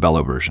Michael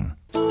Sembello version.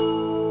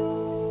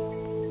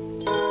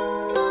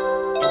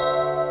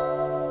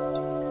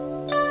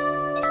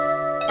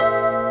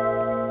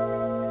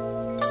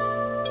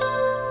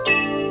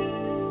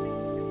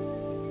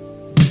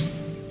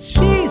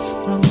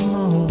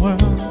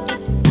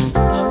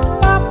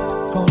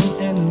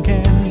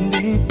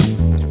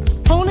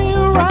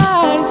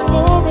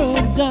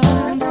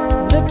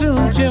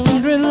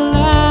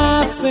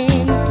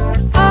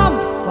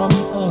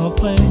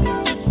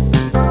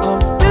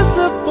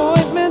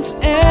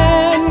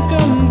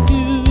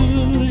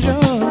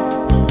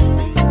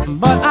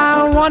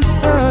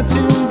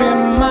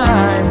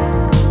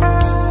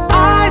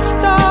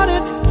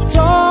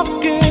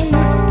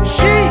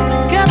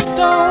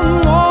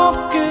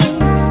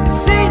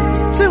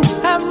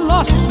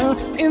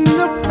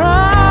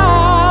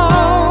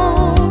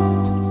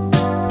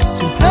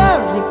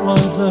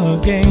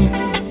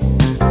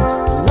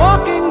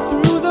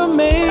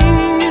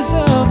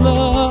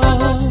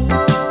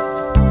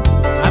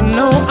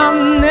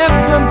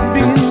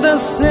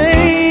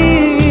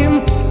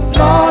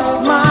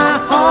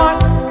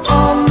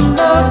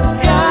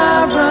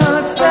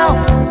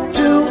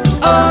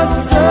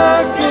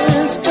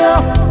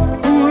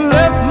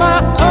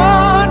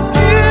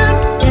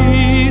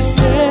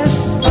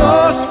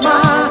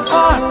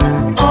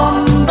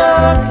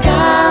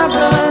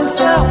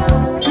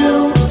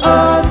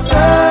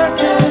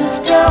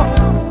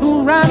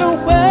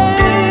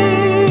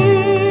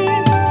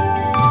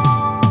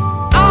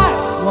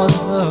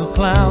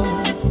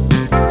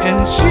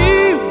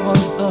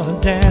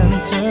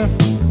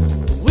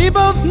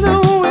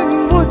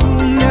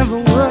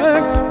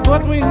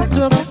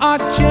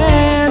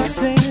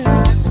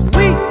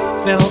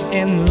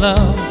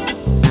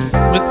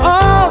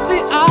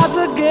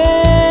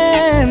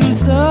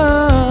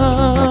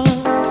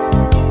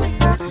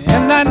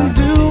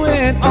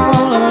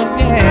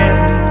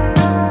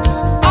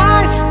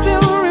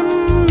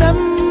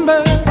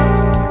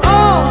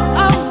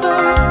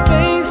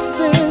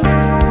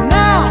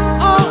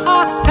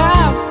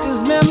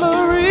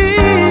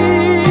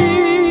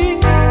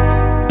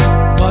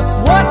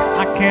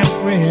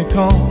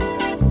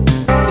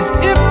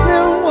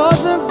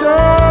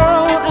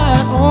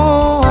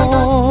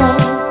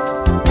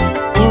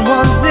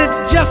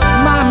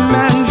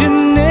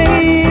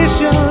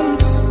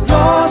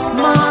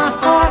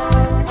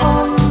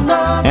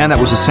 And that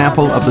was a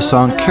sample of the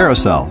song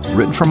Carousel,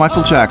 written for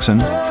Michael Jackson,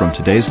 from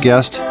today's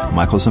guest,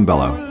 Michael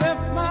Sembello.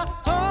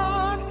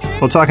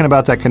 Well, talking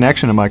about that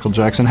connection to Michael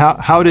Jackson,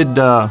 how did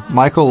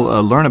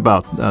Michael learn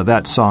about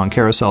that song,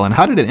 Carousel, and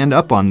how did it end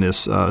up on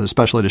this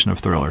special edition of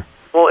Thriller?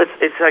 Well,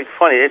 it's like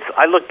funny.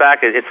 I look back,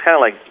 it's kind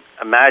of like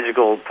a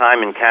magical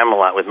time in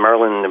Camelot with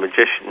Merlin the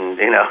magician.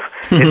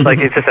 It's like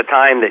it's just a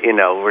time that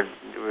where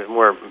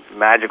more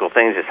magical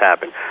things just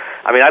happen.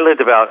 I mean, I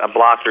lived about a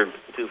block or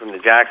two from the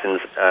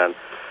Jacksons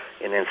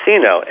in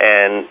Encino,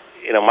 and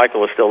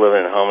Michael was still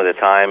living at home at the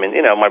time, and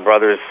my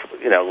brothers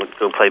would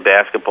go play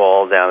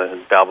basketball down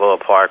at Balboa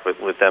Park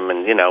with them,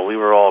 and we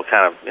were all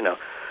kind of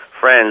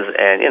friends,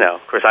 and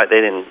of course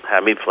they didn't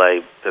have me play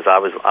because I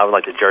was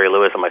like the Jerry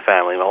Lewis of my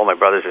family. All my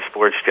brothers are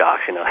sports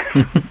jocks,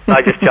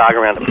 I just jog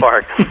around the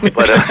park,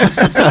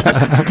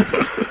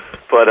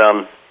 but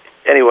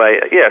anyway,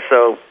 yeah.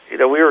 So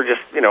we were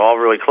just all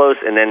really close,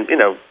 and then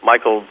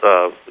Michael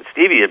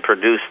Stevie had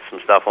produced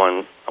some stuff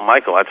on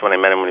Michael. That's when I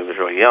met him when he was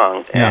really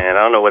young, and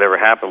I don't know whatever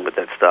happened with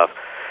that stuff,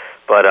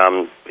 but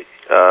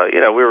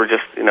we were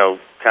just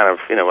kind of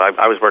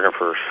I was working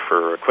for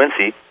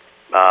Quincy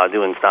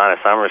doing Donna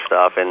Summer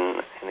stuff,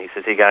 and he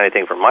said, "Hey, got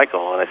anything for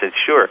Michael?" And I said,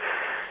 "Sure."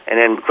 And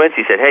then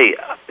Quincy said, hey,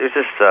 there's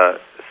this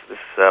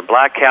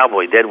black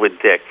cowboy, Deadwood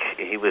Dick.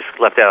 He was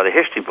left out of the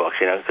history books,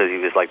 because he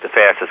was like the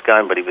fastest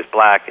gun, but he was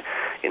black,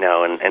 and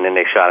then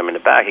they shot him in the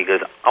back. He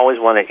goes, I always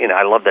wanted,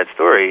 I love that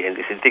story, and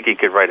he said, think he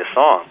could write a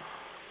song,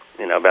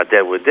 about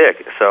Deadwood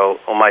Dick. So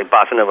on my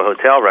Bossa Nova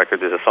Hotel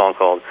record, there's a song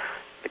called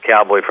The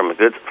Cowboy from the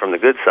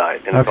Good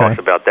Side, and it talks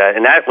about that.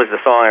 And that was the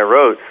song I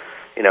wrote,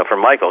 for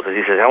Michael, because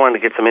he says, I wanted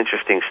to get some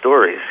interesting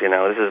stories.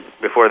 This is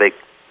before they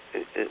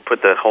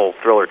put the whole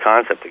Thriller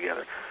concept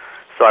together.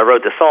 So I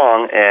wrote the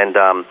song, and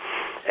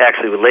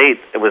actually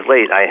it was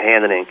late. I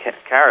handed in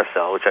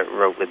Carousel, which I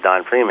wrote with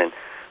Don Freeman,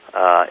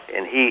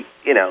 and he,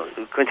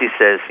 Quincy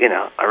says,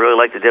 I really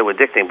like the Deadwood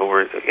Dick thing, but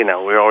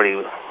we're already,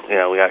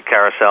 we got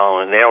Carousel,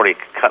 and they already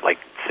cut like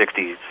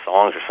 60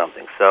 songs or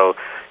something. So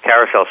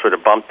Carousel sort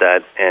of bumped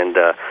that, and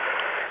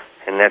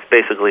that's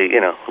basically,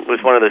 it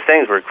was one of those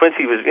things where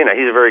Quincy was,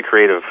 he's a very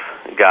creative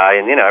guy,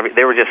 and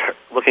they were just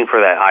looking for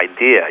that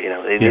idea.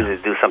 They needed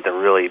to do something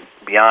really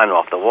beyond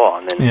off the wall,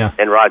 and then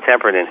and Rod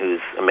Temperton,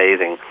 who's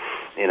amazing,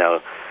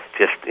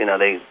 just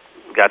they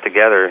got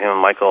together, him and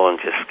Michael, and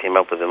just came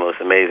up with the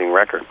most amazing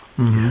record.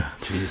 Mm-hmm.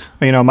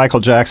 Jeez. Michael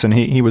Jackson,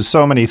 he was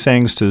so many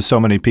things to so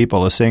many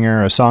people, a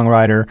singer, a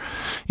songwriter,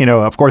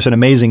 of course, an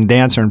amazing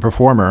dancer and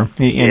performer,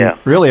 and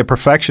really a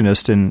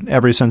perfectionist in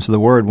every sense of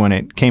the word when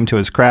it came to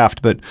his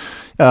craft. But,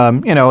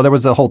 there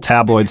was the whole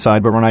tabloid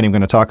side, but we're not even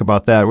going to talk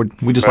about that.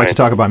 We just like to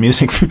talk about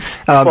music.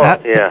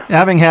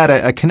 Having had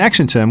a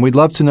connection to him, we'd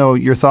love to know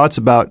your thoughts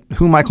about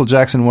who Michael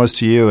Jackson was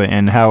to you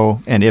and how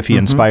and if he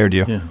inspired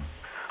you. Yeah.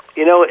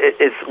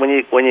 It's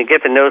when you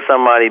get to know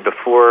somebody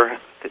before.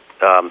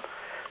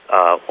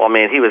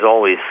 He was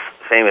always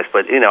famous,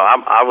 but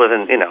I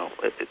wasn't.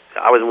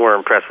 I was more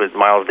impressed with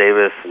Miles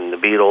Davis and the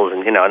Beatles,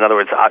 and in other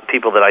words,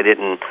 people that I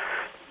didn't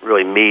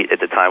really meet at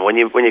the time. When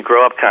you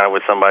grow up kind of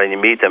with somebody and you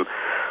meet them,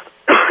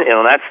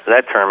 that's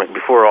that term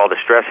before all the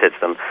stress hits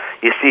them.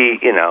 You see,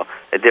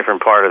 a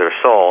different part of their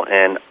soul,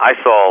 and I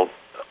saw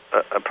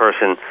a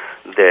person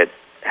that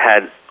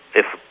had,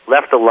 if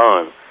left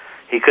alone,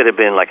 he could have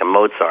been like a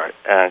Mozart.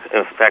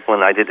 In fact,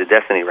 when I did the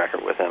Destiny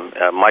record with him,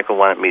 Michael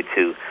wanted me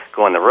to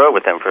go on the road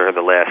with him for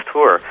the last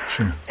tour.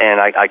 Sure.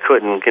 And I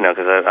couldn't,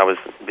 because I was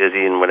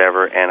busy and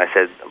whatever. And I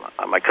said,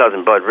 my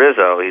cousin Bud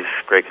Rizzo, he's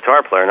a great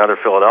guitar player, another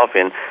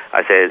Philadelphian.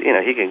 I said,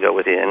 he can go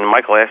with you. And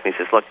Michael asked me, he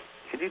says, look,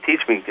 could you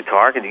teach me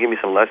guitar? Could you give me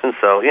some lessons?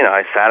 So,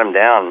 I sat him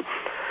down,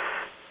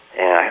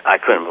 and I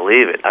couldn't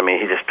believe it.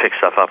 He just picked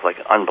stuff up like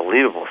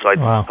unbelievable. So I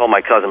told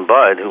my cousin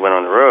Bud, who went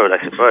on the road,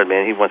 I said, Bud,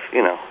 man, he wants,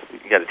 you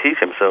got to teach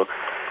him. So,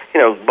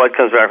 Bud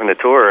comes back from the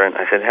tour, and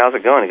I said, how's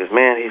it going? He goes,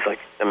 man, he's like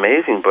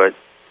amazing, but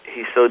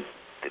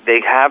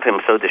they have him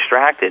so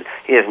distracted.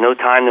 He has no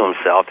time to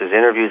himself. There's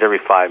interviews every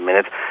 5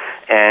 minutes,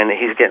 and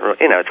he's getting,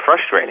 it's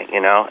frustrating,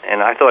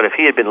 And I thought if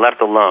he had been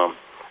left alone,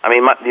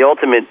 the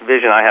ultimate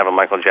vision I have of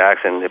Michael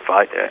Jackson, if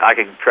I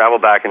could travel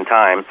back in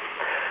time,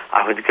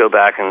 I would go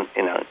back and,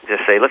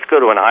 just say, let's go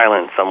to an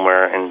island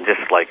somewhere and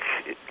just like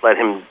let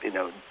him,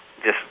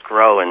 just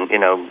grow and,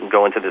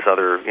 go into this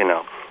other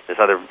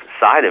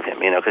side of him,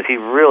 because he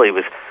really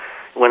was,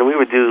 when we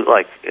would do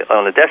like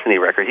on the Destiny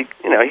record, he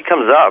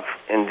comes up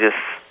and just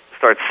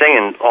starts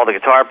singing all the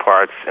guitar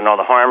parts and all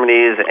the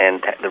harmonies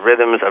and the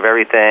rhythms of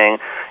everything.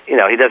 He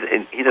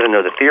doesn't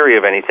know the theory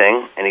of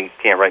anything, and he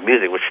can't write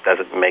music, which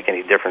doesn't make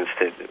any difference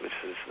which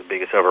is the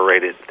biggest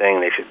overrated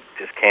thing. They should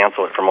just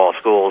cancel it from all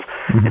schools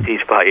and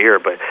teach by ear.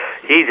 But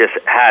he just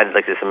had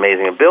like this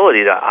amazing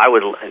ability that I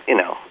would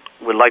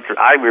like to.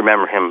 I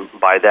remember him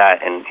by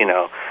that, and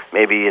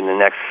maybe in the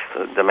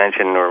next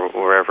dimension or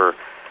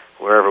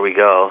wherever we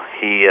go,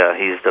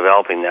 he's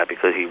developing that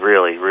because he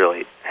really,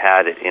 really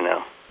had it,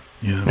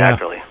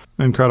 naturally.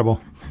 Yeah.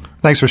 Incredible.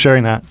 Thanks for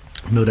sharing that.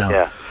 No doubt.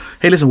 Yeah.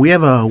 Hey, listen, we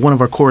have one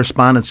of our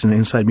correspondents in the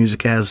Inside Music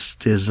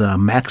Cast is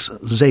Max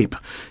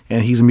Zape,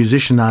 and he's a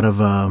musician out of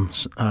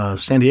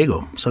San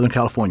Diego, Southern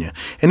California.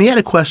 And he had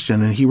a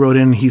question, and he wrote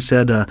in, he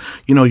said, your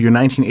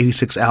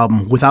 1986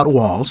 album, Without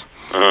Walls,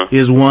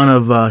 is one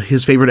of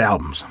his favorite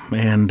albums.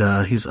 And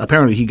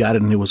he got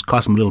it, and it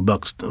cost him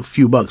a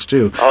few bucks,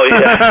 too. Oh,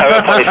 yeah. I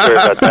have a funny story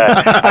about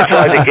that. I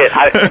tried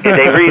to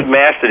they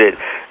remastered it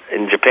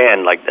in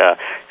Japan, like,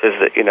 because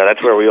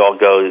that's where we all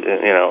go.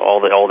 All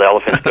the old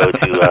elephants go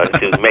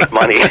to make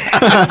money.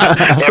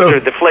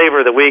 After the flavor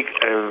of the week,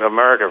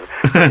 America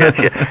gets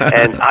you.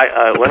 And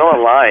I went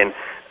online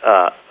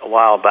a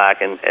while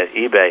back at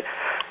eBay,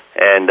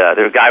 and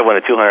the guy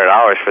wanted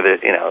 $200 for the.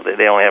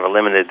 They only have a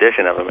limited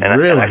edition of them. And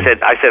really? I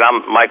said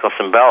I'm Michael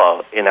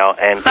Cimbello, and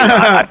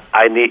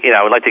I need,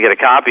 I would like to get a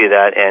copy of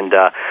that, and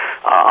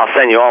I'll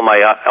send you all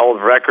my old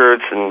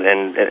records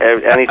and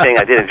anything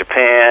I did in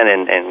Japan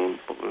and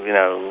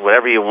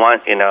whatever you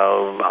want,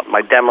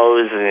 my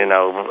demos, and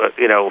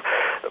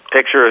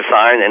picture or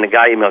sign. And the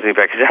guy emails me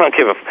back, because I don't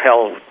give a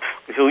hell,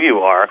 who you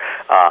are,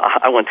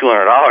 I want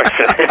 $200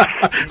 for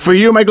this. For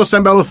you, Michael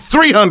Sembello,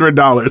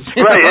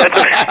 $300. Right.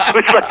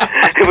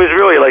 It was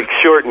really like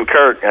short and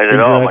curt. I said,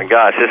 oh my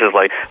gosh, this is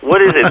like,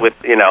 what is it with,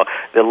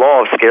 the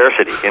law of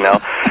scarcity,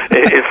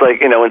 It's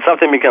like, when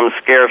something becomes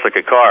scarce like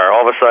a car,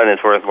 all of a sudden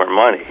it's worth more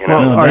money,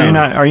 Well,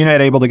 are you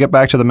not able to get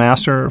back to the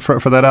master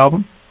for that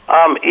album?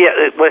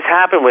 What's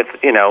happened with,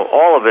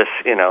 all of us,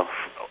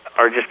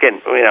 are just getting,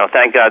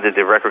 thank God that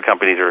the record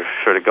companies are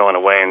sort of going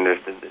away, and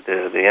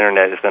the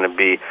internet is going to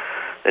be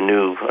the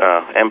new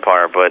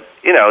empire. But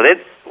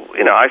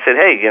I said,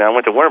 hey, I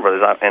went to Warner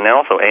Brothers and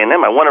also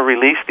A&M. I want to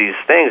release these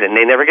things, and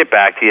they never get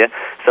back to you.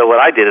 So what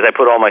I did is I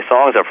put all my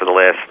songs up for the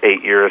last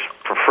 8 years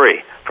for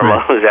free from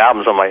all those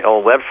albums on my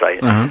old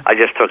website. I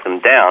just took them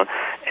down,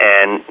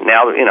 and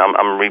now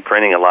I'm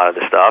reprinting a lot of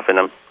the stuff,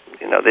 and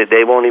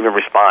they won't even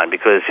respond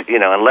because,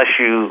 unless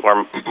you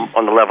are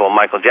on the level of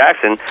Michael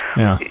Jackson,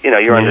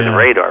 you're under the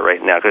radar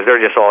right now because they're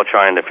just all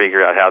trying to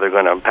figure out how they're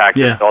going to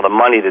package all the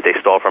money that they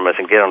stole from us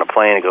and get on a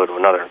plane and go to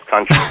another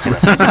country.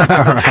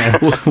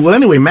 Well,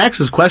 anyway,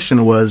 Max's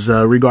question was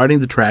regarding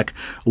the track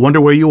 "Wonder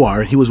Where You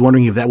Are." He was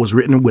wondering if that was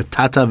written with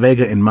Tata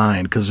Vega in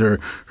mind because her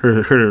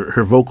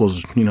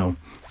vocals,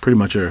 pretty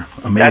much are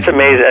amazing. That's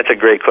amazing. That's a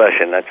great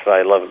question. That's why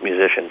I love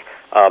musicians.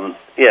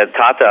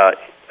 Tata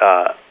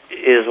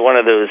is one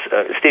of those.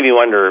 Stevie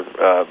Wonder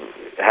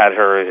had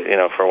her,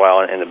 for a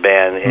while in the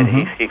band, and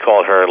he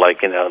called her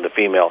the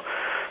female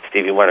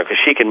Stevie Wonder because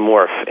she can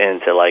morph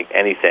into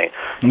anything.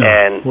 No,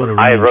 and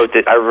I had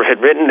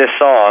written this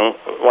song,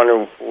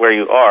 "Wonder Where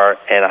You Are,"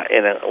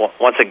 and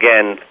once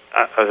again,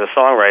 as a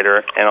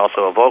songwriter and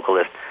also a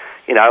vocalist,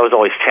 I was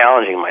always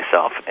challenging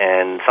myself,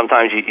 and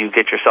sometimes you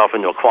get yourself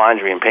into a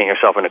quandary and paint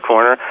yourself in a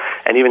corner.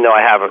 And even though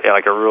I have a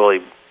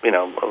really,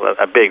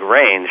 a big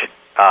range.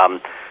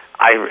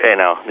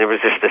 There was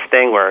just this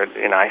thing where,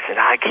 I said,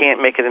 I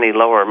can't make it any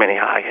lower or any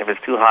high if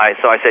it's too high.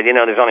 So I said,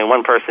 there's only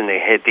one person to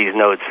hit these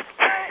notes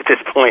at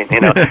this point,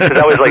 because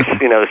I was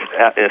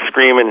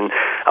screaming and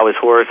I was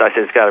hoarse. I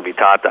said, it's got to be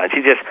Tata. And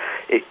she just,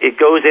 it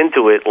goes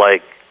into it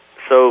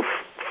so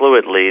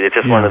fluidly. It's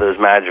just one of those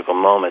magical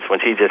moments. When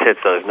she just hits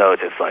those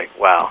notes, it's like,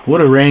 wow. What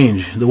a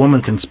range. The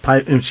woman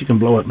she can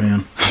blow it,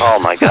 man. Oh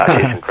my God,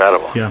 she's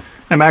incredible. Yeah.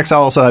 And Max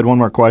also had one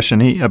more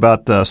question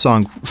about the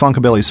song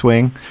Funkabilly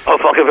Swing. Oh,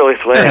 Funkabilly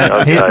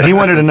Swing. He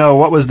wanted to know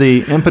what was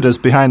the impetus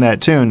behind that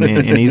tune.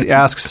 And he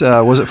asks,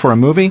 was it for a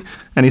movie?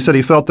 And he said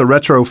he felt the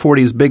retro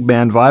 40s big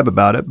band vibe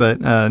about it, but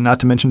not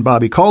to mention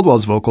Bobby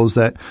Caldwell's vocals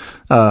that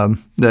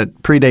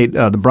predate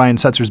the Brian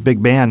Setzer's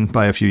big band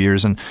by a few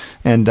years.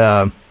 And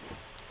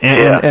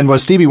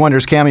was Stevie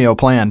Wonder's cameo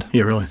planned?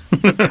 Yeah, really.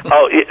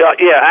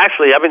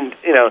 Actually, I've been,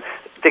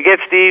 to get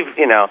Steve,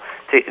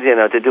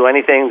 to do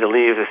anything, to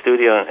leave the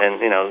studio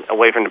and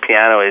away from the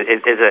piano,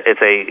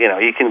 it's a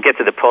you can get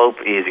to the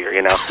Pope easier,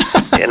 and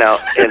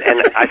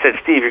I said,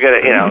 Steve, you're gonna,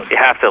 you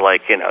have to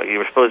you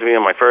were supposed to be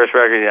on my first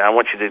record. I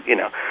want you to,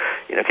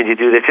 can you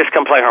do this? Just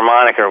come play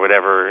harmonica or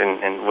whatever,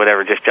 and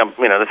whatever. Just jump,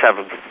 let's have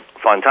a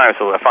fun time.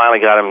 So I finally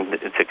got him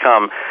to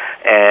come,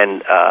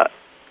 and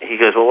he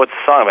goes, well, what's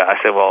the song about? I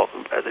said, well,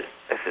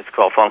 it's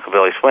called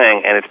Funkabilly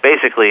Swing, and it's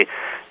basically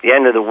the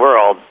end of the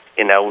world.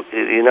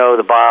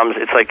 The bombs,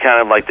 it's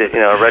kind of like the,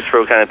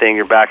 retro kind of thing.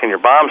 You're back in your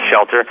bomb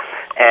shelter,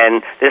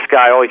 and this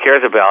guy, all he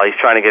cares about, he's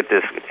trying to get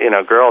this,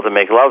 girl to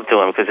make love to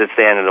him because it's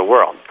the end of the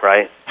world,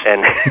 right?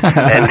 And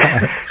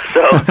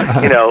so,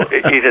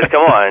 he says,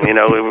 come on,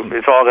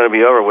 it's all going to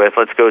be over with.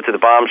 Let's go to the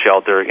bomb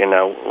shelter,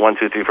 1,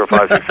 2, 3, 4,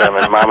 5, 6,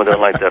 7. Mama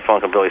don't like that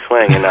Funkabilly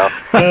Swing,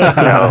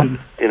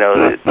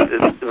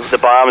 the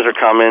bombs are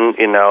coming,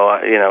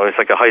 it's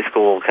like a high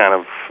school kind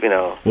of,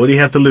 What do you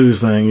have to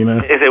lose thing,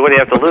 What do you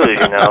have to lose,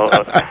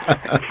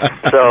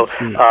 So,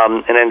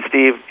 and then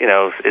Steve,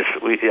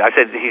 I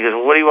said, he goes,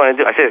 what do you want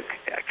to do? I said,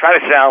 try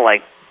to sound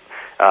like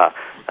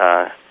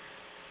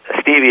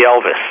Stevie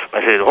Elvis.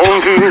 I said,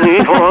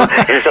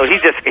 and so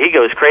he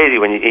goes crazy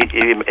when he's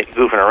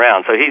goofing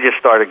around. So he just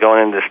started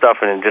going into stuff,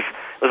 and it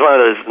was one of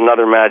those,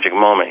 another magic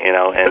moment,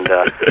 and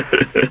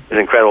it's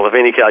incredible.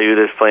 Vinnie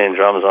Colaiuta's playing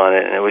drums on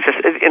it, and it was just,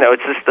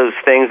 it's just those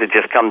things that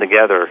just come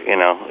together,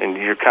 and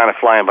you're kind of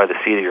flying by the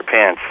seat of your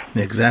pants.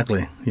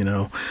 Exactly,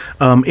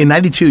 In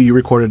 92, you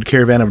recorded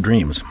Caravan of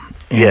Dreams.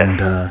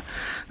 And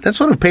that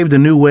sort of paved a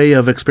new way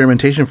of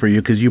experimentation for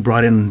you because you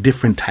brought in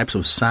different types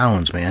of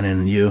sounds, man.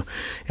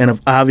 And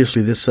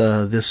obviously this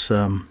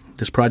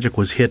project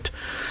was it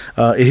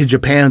hit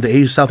Japan,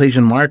 the South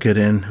Asian market,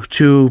 and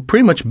to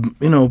pretty much,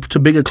 to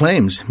big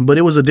acclaims. But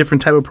it was a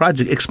different type of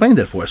project. Explain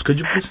that for us, could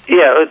you please?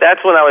 Yeah,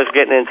 that's when I was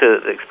getting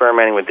into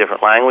experimenting with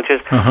different languages.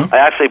 I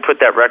actually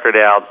put that record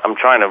out. I'm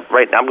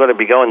going to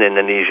be going to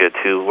Indonesia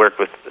to work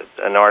with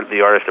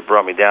the artist that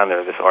brought me down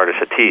there, this artist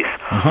Atis,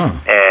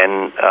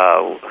 and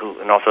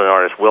also an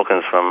artist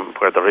Wilkins from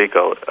Puerto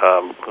Rico,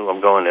 who I'm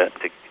going to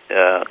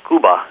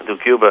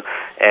Cuba,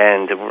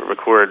 and to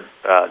record,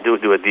 do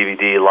a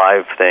DVD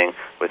live thing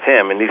with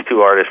him. And these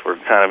two artists were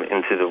kind of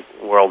into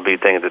the world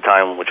beat thing at the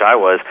time, which I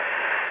was.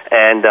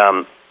 And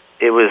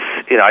it was,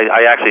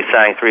 I actually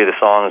sang 3 of the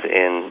songs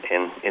in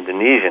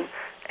Indonesian.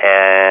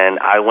 And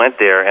I went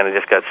there, and I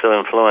just got so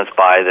influenced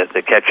by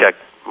the Ketchuk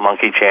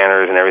monkey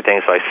chanters and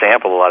everything, so I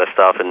sampled a lot of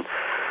stuff and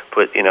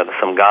put,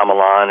 some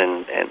gamelan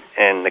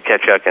and the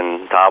Ketchuk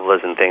and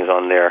tablas and things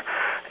on there.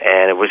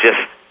 And it was just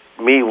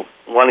me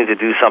wanting to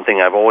do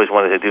something I've always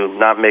wanted to do,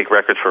 not make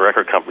records for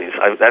record companies.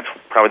 That's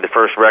probably the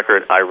first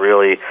record I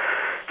really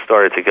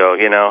started to go,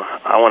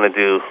 I want to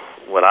do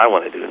what I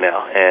want to do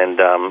now. And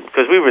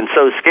because we've been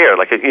so scared,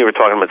 like you were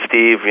talking about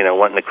Steve,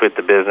 wanting to quit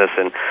the business,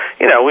 and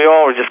we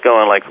all were just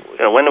going like,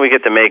 when do we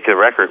get to make the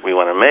record we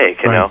want to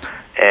make, you know?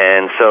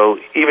 And so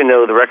even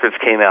though the records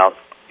came out,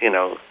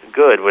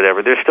 good,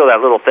 whatever, there's still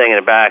that little thing in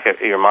the back of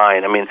your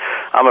mind. I mean,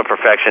 I'm a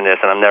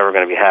perfectionist, and I'm never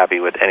going to be happy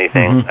with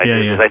anything.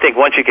 I think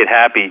once you get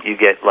happy, you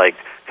get like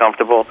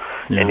comfortable,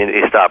 and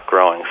you stop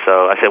growing.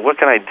 So I said, what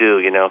can I do?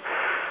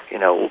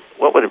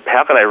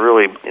 How can I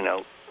really,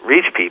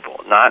 reach people?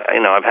 Not,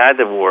 I've had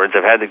the awards,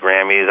 I've had the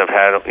Grammys, I've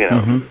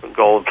had,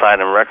 gold,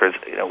 platinum records.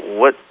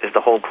 What is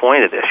the whole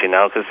point of this?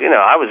 Because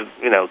I was,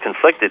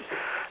 conflicted.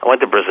 I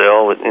went to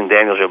Brazil, and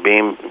Daniel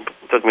Jobim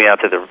took me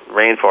out to the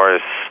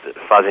rainforest,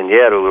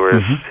 Fazendeiro, where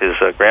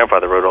his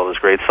grandfather wrote all those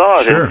great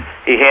songs. Sure. And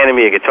he handed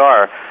me a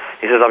guitar.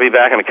 He says, I'll be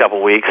back in a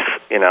couple weeks,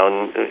 and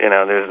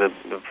there's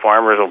the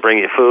farmers will bring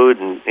you food,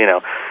 and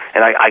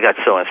I got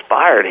so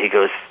inspired.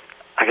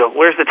 I go,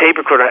 where's the tape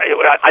recorder?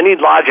 I need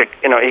Logic.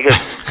 He goes,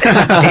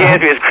 he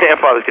hands me his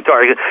grandfather's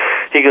guitar.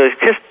 He goes,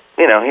 just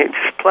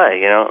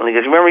play, And he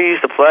goes, remember you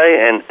used to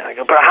play? And I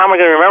go, but how am I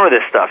going to remember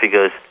this stuff? He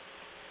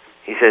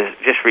says,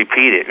 just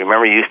repeat it.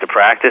 Remember you used to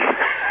practice?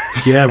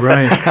 Yeah,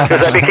 right.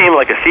 Because I became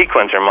like a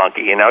sequencer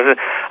monkey,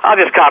 I'll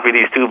just copy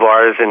these 2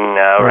 bars and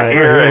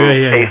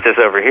paste this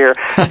over here.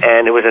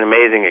 And it was an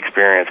amazing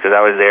experience because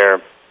I was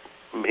there,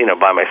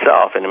 by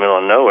myself in the middle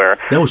of nowhere.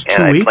 That was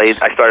 2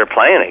 weeks? I started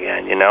playing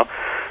again,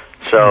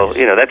 So,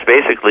 that's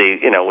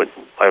basically, what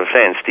I was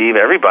saying, Steve,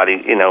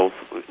 everybody,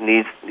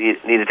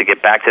 needed to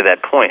get back to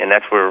that point, and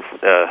that's where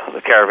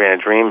the Caravan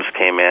of Dreams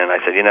came in. I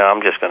said,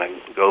 I'm just going to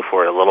go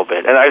for it a little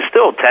bit. And I was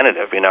still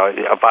tentative,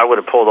 if I would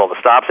have pulled all the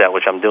stops out,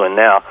 which I'm doing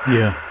now.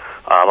 Yeah.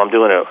 I'm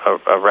doing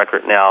a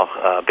record now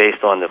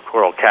based on the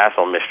Coral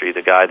Castle mystery,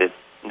 the guy that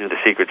knew the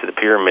secret to the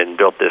pyramid and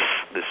built this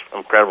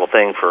incredible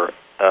thing for,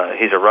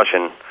 he's a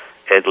Russian,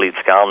 Ed Leeds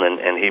Skalman,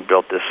 and he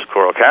built this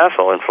Coral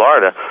Castle in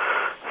Florida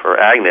for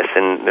Agnes,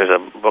 and there's a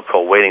book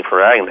called Waiting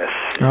for Agnes.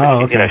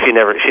 Oh, okay. She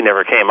never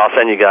came. I'll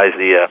send you guys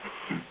the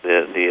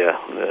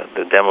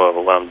demo of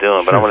what I'm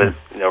doing, but I want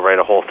to write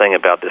a whole thing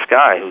about this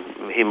guy who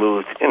he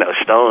moved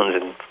stones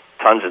and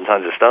tons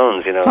of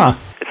stones.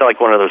 It's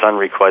like one of those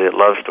unrequited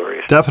love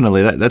stories.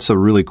 Definitely, that's a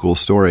really cool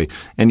story.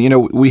 And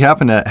we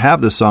happen to have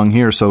this song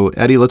here, so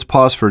Eddie, let's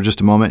pause for just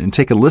a moment and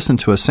take a listen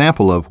to a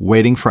sample of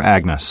Waiting for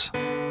Agnes.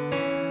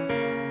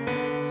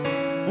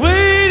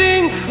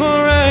 Waiting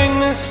for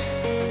Agnes.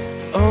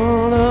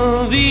 All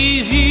of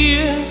these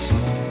years,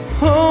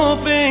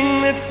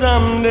 hoping that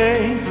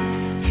someday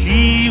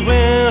she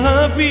will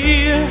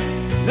appear.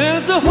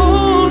 There's a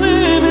hole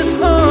in his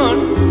heart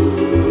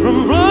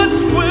from blood,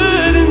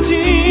 sweat, and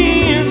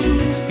tears.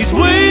 He's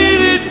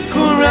waited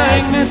for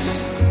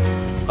Agnes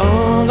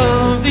all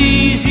of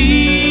these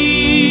years.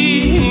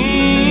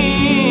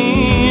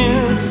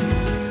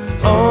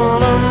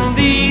 All of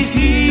these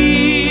years.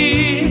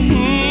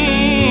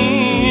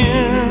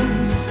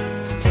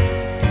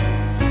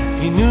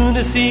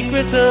 The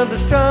secrets of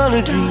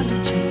astrology,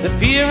 the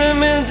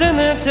pyramids and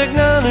their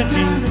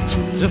technology,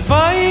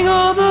 defying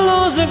all the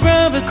laws of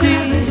gravity,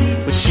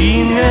 but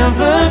she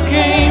never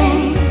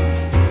came.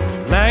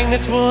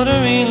 Magnets,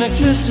 water,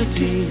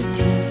 electricity,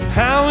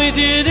 how we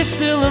did it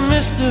still a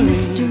mystery,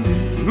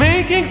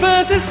 making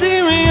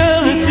fantasy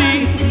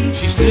reality.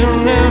 She still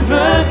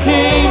never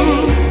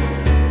came.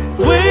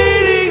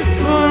 Waiting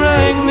for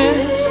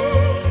Agnes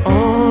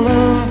all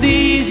of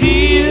these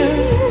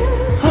years,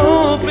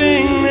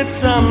 hoping that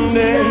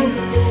someday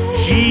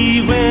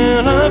she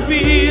will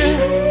appear.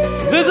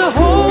 There's a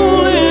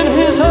hole in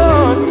his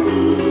heart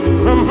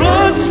from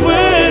blood,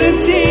 sweat,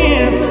 and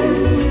tears.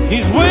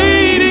 He's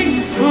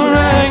waiting for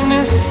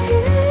Agnes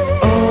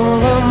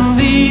all of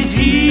these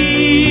years.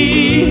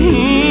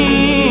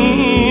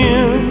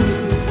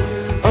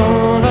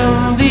 All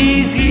of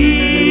these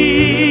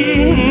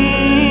years.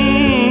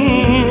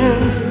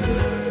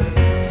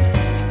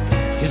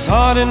 His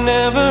heart had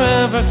never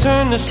ever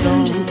turned to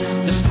stone,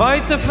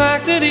 despite the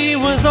fact that he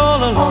was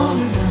all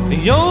alone.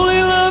 The only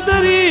love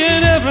that he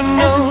had ever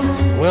known,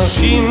 well,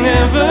 she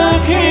never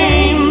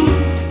came.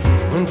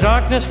 When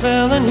darkness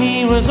fell and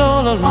he was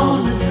all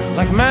alone,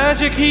 like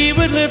magic he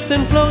would lift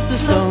and float the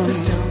stone.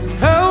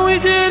 How he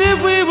did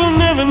it we will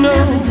never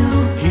know.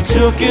 He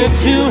took it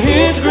to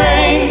his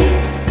grave,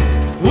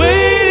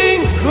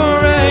 waiting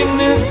for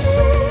Agnes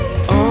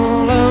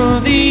all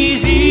of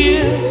these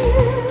years,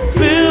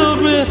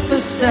 filled with the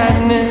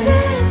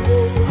sadness,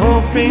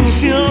 hoping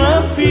she'll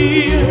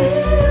appear.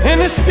 And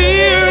his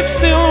spirit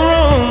still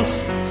roams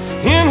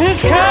in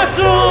his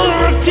castle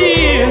of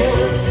tears.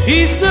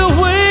 He's still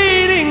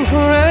waiting for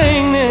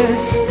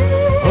Agnes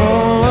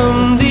all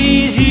of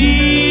these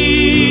years.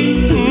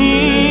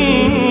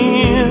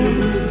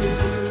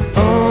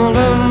 All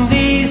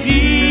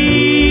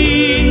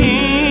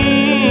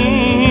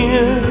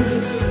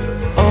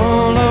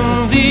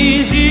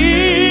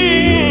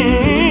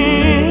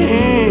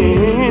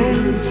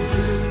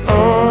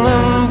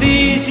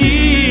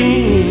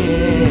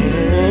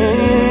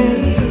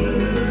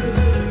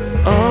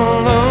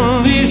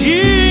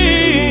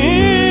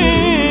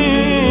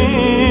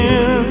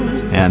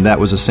And that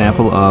was a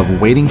sample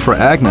of Waiting for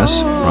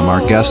Agnes from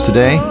our guest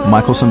today,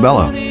 Michael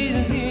Sembello.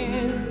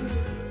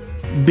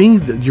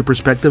 Being your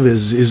perspective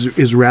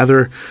is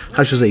rather,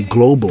 how should I say,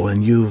 global,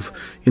 and you've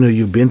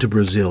been to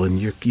Brazil and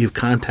you've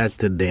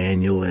contacted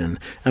Daniel, and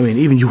I mean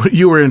even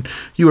you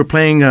were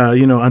playing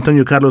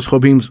Antonio Carlos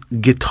Jobim's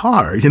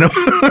guitar,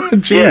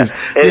 Jeez.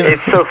 Yeah,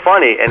 it's so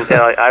funny, and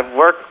I've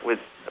worked with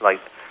like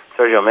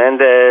Sergio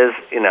Mendes,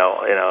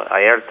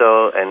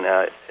 Airto, and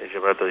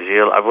Gilberto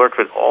Gil. I've worked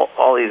with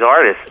all these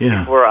artists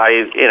before I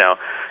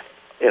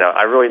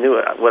really knew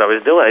what I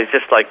was doing. It's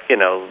just like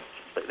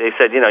they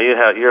said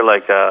you're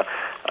like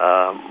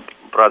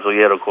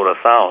Brasileiro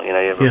coração, you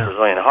have a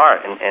Brazilian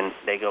heart, and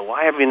they go,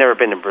 why have you never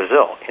been to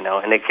Brazil, and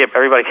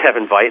everybody kept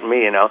inviting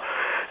me, and I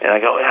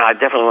go, yeah, I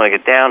definitely want to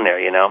get down there,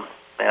 and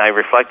I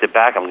reflected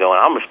back, I'm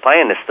just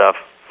playing this stuff,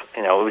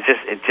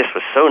 it just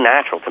was so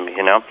natural to me,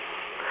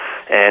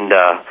 and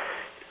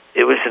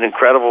it was an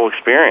incredible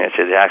experience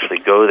to actually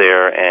go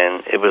there,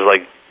 and it was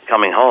like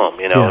coming home,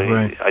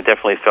 right. I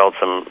definitely felt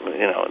some,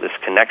 this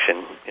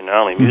connection, not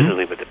only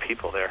musically, but the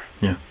people there.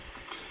 Yeah.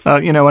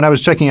 When I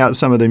was checking out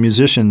some of the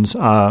musicians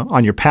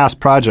on your past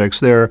projects,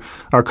 there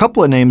are a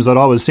couple of names that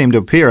always seem to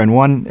appear, and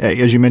one,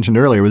 as you mentioned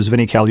earlier, was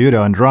Vinny Colaiuta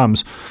on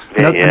drums.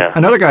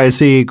 Another guy I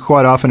see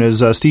quite often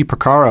is Steve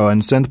Porcaro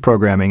in synth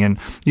programming, and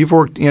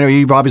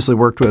you've obviously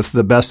worked with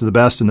the best of the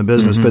best in the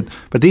business, but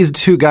these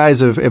two guys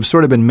have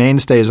sort of been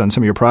mainstays on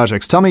some of your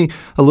projects. Tell me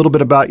a little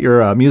bit about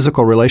your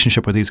musical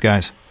relationship with these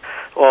guys.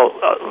 Well,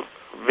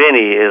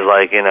 Vinny is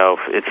like,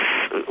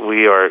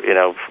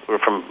 we're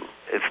from.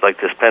 It's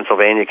like this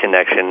Pennsylvania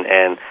connection,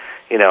 and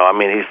he's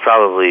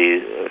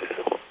probably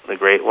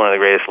one of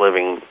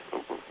the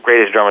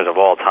greatest drummers of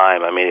all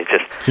time. I mean, it's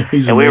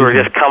just, and we were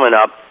just coming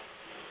up,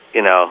 we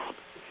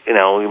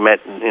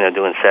met,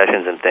 doing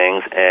sessions and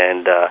things,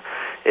 and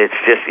it's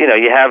just,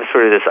 you have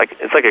sort of this,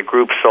 it's like a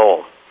group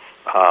soul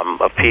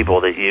of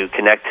people that you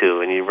connect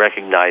to, and you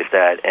recognize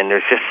that, and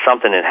there's just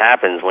something that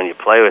happens when you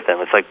play with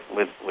them. It's like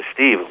with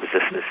Steve, it was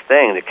just this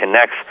thing that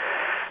connects.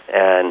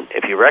 And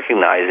if you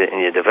recognize it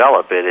and you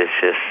develop it, it's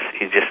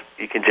just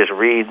you can just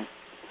read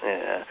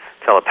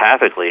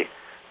telepathically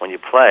when you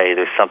play.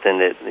 There's something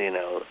that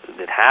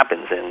that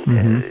happens, and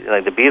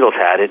like the Beatles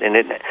had it, and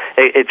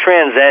it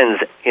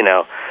transcends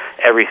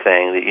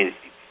everything that you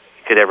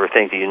could ever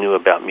think that you knew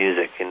about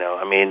music.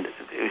 I mean,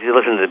 if you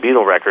listen to the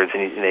Beatle records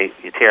and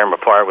you tear them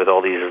apart with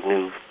all these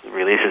new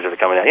releases that are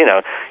coming out,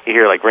 you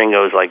hear like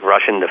Ringo's like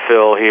rushing to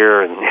Phil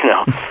here, and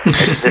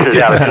this is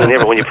out of tune here.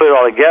 But when you put it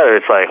all together,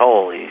 it's like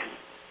holy.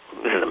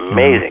 This is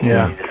amazing.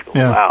 You just go,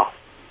 wow.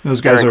 Those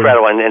guys are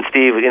incredible. And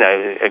Steve,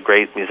 a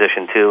great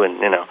musician too,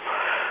 and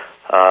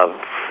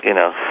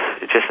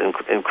it's just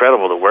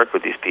incredible to work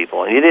with these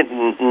people. And you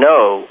didn't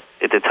know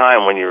at the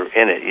time when you're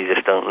in it. You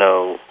just don't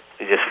know.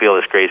 You just feel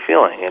this great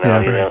feeling, And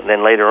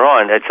then later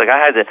on, it's like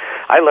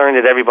I learned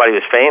that everybody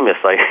was famous,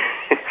 like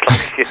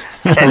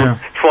 10,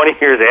 20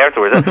 years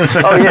afterwards.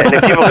 Oh yeah, and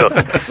then people go,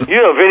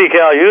 Vinny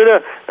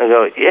Colaiuta? I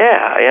go,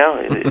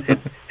 yeah,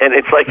 and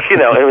it's like,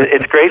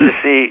 it's great to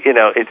see,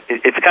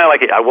 it's kind of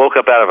like I woke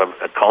up out of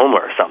a coma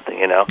or something,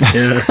 Yeah.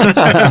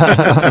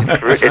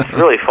 It's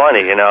really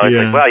funny, It's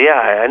like, well,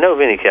 yeah, I know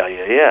Vinny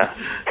Colaiuta, yeah.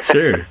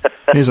 Sure.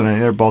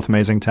 They're both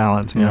amazing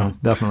talent,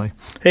 definitely.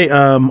 Hey,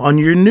 on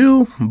your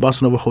new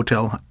Bossa Nova Hotel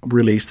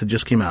release that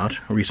just came out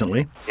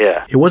recently,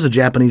 it was a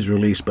Japanese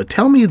release, but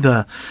tell me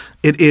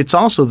it's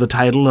also the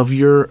title of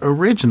your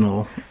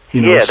original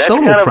that's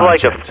solo kind of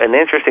project. like an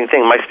interesting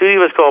thing. My studio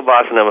was called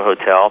Bossa Nova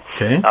Hotel,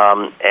 okay.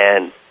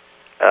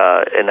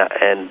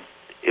 And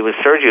it was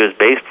Sergio's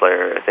bass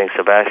player, I think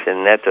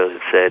Sebastian Neto,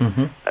 that said,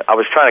 I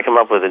was trying to come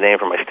up with a name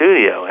for my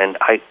studio, and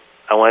I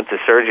went to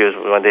Sergio's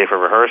one day for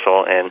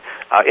rehearsal, and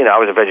I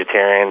was a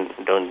vegetarian,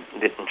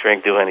 didn't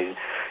drink, do any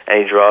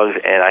drugs,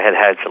 and I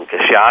had some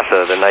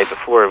cachaça the night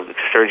before.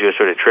 Sergio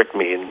sort of tricked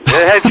me, and it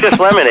had just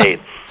lemonade,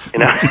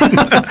 and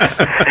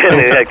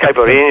it had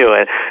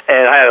caipirinha,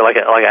 and I had like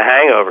a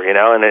hangover, and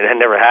I had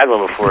never had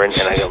one before, and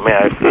I go,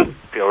 man, I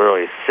feel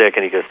really sick,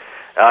 and he goes,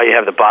 oh, you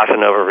have the Bossa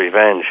Nova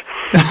Revenge.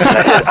 And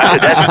I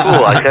said, that's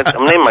cool. I said,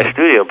 I'm naming my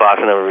studio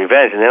Bossa Nova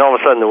Revenge. And then all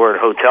of a sudden the word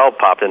hotel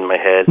popped into my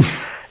head,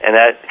 and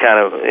that kind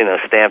of,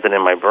 stamped it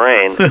in my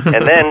brain.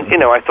 And then,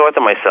 I thought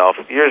to myself,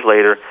 years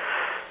later,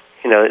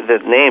 the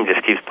name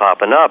just keeps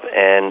popping up,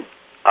 and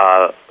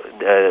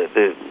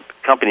the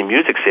company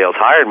Music Sales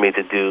hired me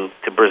to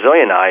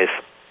Brazilianize,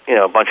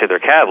 a bunch of their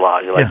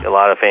catalog, like a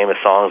lot of famous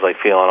songs like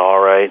Feeling All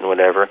Right and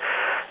whatever.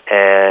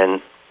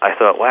 And I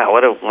thought, wow,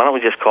 why don't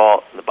we just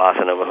call the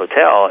Bossa Nova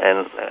Hotel?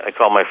 And I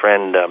called my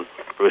friend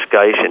Bruce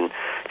Geich and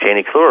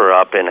Janie Kluwer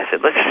up, and I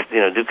said, let's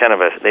do kind of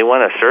they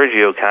want a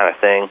Sergio kind of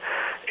thing,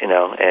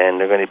 and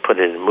they're going to put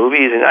it in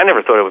movies. And I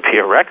never thought it would be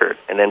a record.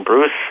 And then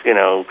Bruce,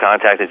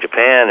 contacted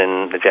Japan,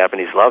 and the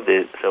Japanese loved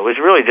it. So it was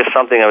really just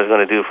something I was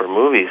going to do for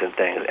movies and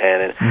things,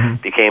 and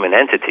it became an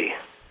entity.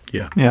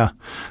 Yeah.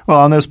 Well,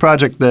 on this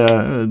project,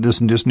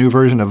 this new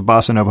version of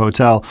Bossa Nova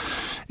Hotel,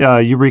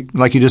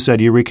 like you just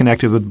said, you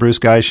reconnected with Bruce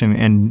Geisch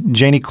and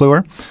Janie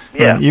Kluwer.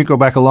 Yeah. You go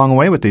back a long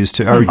way with these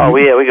two. We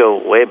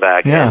go way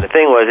back. Yeah. And the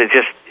thing was, it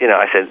just,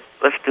 I said,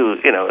 let's do,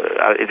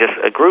 it's just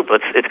a group.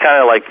 It's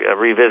kind of like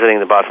revisiting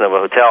the Bossa Nova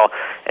Hotel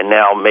and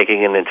now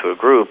making it into a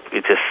group.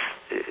 It just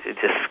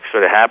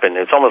sort of happened.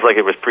 It's almost like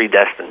it was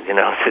predestined,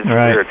 It's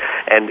right. weird.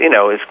 And,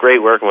 it's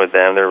great working with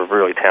them. They're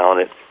really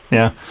talented.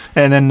 Yeah.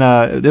 And then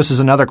this is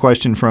another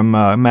question from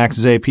Max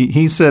Zape.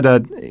 He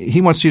said he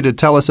wants you to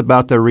tell us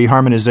about the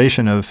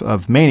reharmonization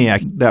of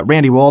Maniac that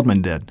Randy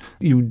Waldman did.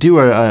 You do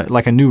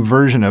a new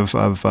version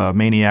of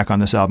Maniac on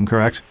this album,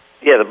 correct?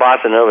 Yeah, the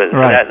Bossa Nova.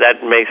 Right.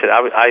 That makes it.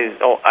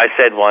 I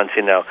said once,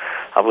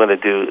 I'm going to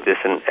do this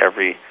in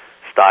every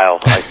style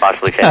I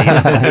possibly can.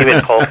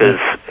 Even polkas,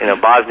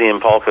 Bosnian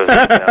polkas.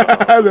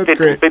 That's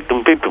great.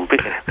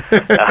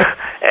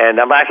 And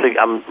I'm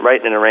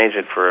writing an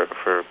arrangement for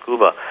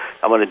Cuba.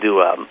 I'm going to do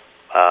a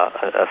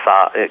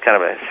kind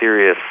of a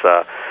serious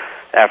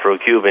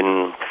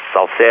Afro-Cuban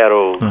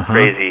salsero,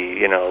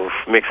 crazy,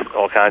 mix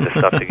all kinds of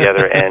stuff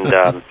together. And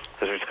because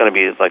there's going to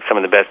be like some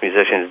of the best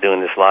musicians doing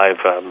this live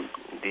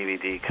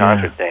DVD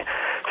concert thing.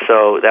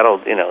 So that'll,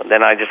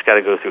 then I just got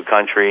to go through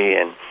country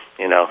and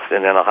then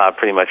I'll have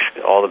pretty much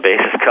all the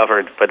bases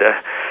covered. But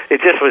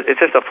it's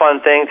just a fun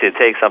thing to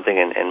take something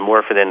and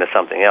morph it into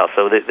something else.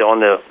 So on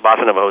the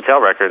Bossa Nova Hotel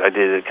record, I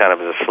did it kind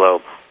of as a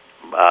slow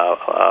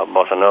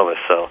Bossa Nova.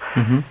 So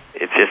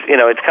it's just,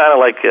 it's kind of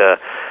like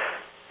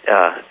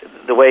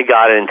the way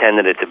God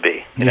intended it to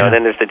be.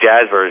 Then there's the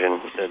jazz version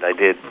that I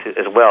did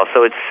as well.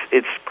 So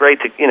it's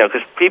great to,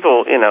 because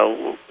people,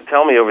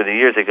 tell me over the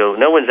years, they go,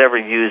 no one's ever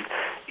used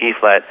E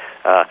flat,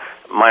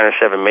 minor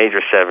 7,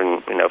 major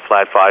 7,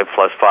 flat 5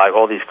 plus 5,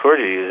 all these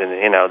chords you use, and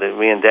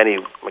me and Denny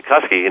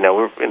McCuskey,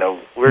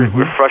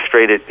 we're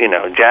frustrated,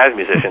 jazz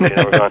musicians.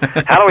 We're going,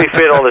 how do we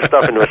fit all this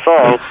stuff into a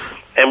song?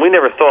 And we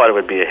never thought it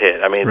would be a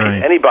hit. I mean,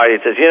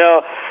 anybody that says,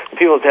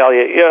 people tell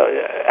you,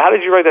 how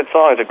did you write that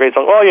song? It's a great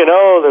song. Well,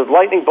 the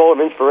lightning bolt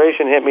of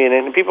inspiration hit me,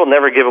 and people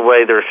never give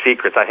away their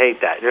secrets. I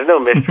hate that. There's no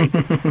mystery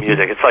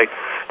music. It's like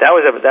that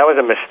was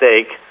a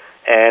mistake.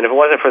 And if it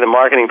wasn't for the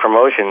marketing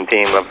promotion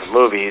team of the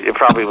movie, it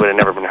probably would have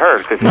never been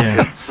heard because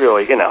it's just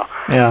really, just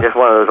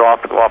one of those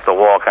off the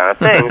wall kind of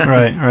things.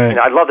 Right.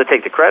 I'd love to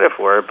take the credit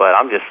for it, but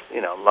I'm just,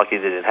 lucky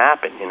that it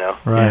happened.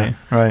 Right.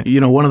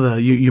 One of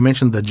the you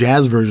mentioned the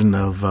jazz version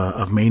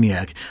of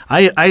Maniac.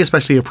 I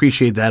especially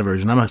appreciate that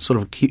version. I'm a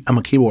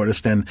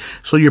keyboardist, and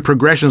so your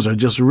progressions are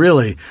just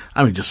really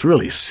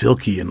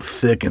silky and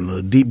thick and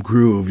a deep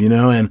groove,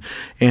 and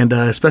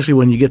especially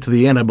when you get to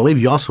the end, I believe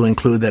you also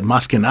include that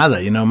Masquinada,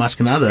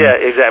 Masquinada. Yeah,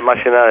 exactly.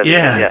 Masquinada.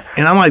 Yeah.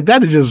 And I'm like,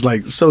 that is just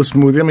like so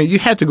smooth. I mean, you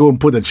had to go and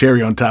put the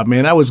cherry on top,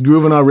 man. I was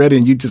grooving already,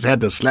 and you just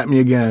had to slap me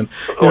again.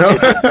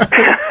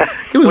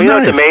 It was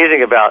nice. What's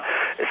amazing about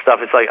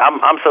stuff? It's like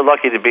I'm so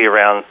lucky to be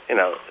around,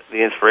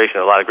 the inspiration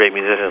of a lot of great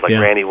musicians like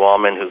Randy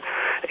Waldman, who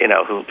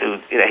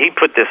he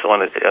put this on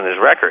his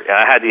record, and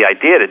I had the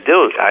idea to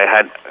do it. I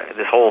had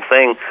this whole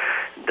thing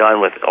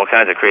done with all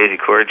kinds of crazy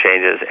chord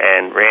changes,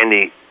 and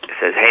Randy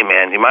says, "Hey,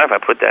 man, do you mind if I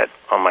put that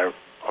on my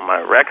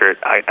record?"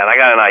 And I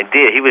got an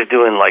idea. He was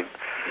doing like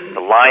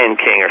the Lion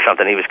King or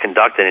something. He was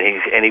conducting,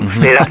 and he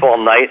stayed up all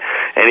night,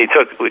 and he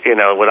took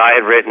what I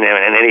had written,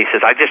 and then he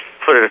says, "I just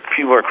put a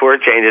few more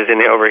chord changes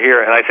in over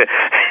here." And I said,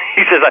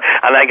 he says,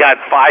 and I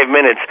got 5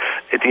 minutes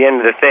at the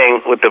end of the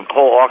thing with the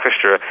whole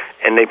orchestra,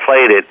 and they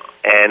played it.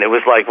 And it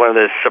was like one of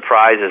those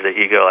surprises that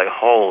you go like,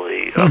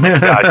 holy, oh my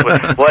gosh,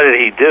 what did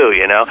he do,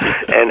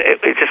 And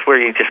it's just where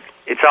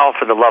it's all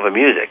for the love of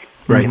music.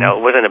 Right.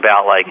 It wasn't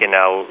about like,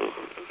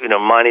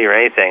 money or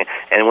anything.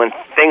 And when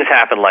things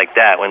happen like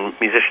that, when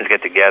musicians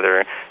get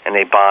together and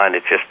they bond,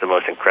 it's just the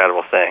most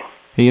incredible thing.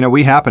 Hey,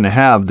 we happen to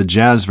have the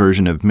jazz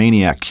version of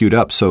Maniac queued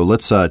up, so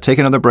let's take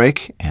another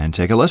break and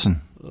take a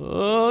listen.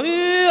 Oh,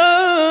 yeah.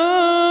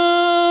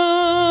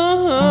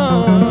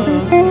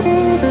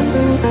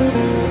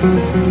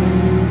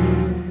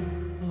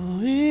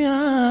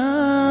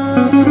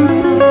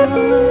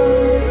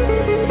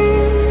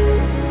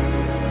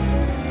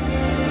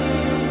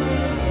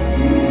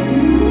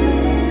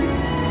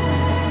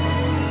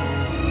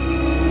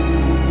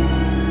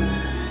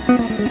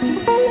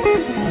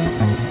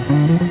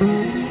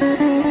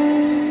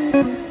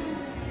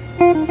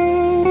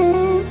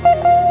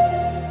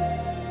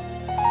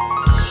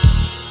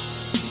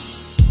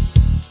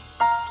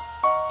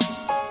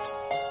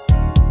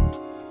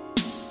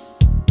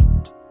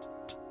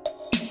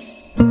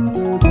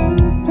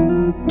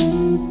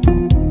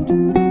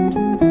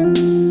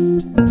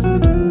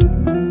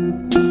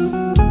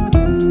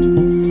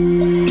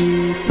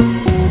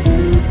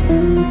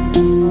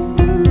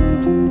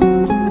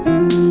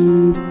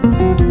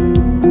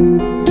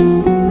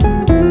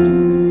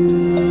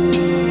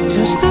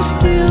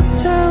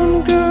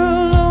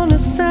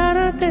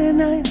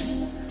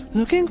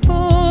 Looking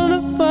for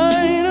the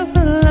fight of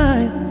her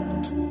life.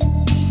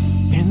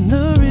 In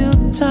the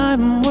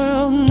real-time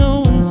world,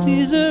 no one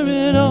sees her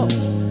at all.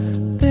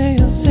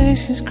 They'll say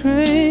she's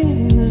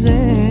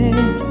crazy.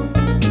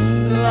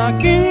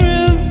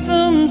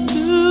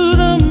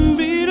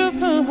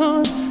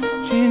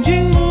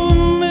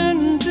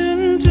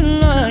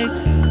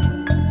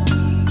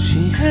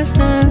 eyes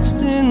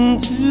danced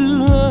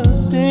into a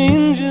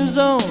danger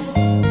zone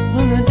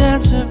when the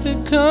dancer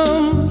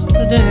becomes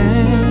the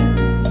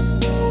dance.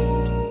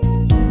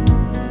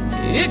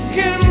 It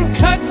can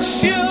cut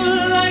you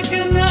like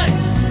a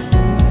knife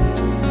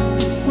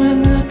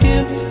when the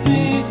gift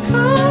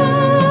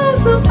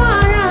becomes the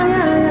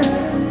fire.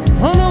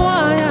 On the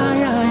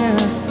wire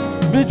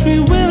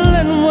between will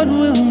and what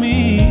will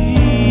be.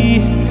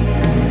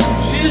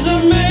 She's a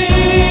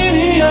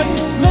maniac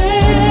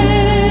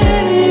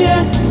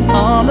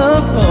on the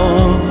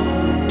phone,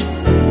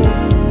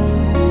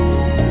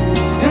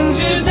 and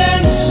she's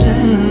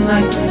dancing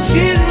like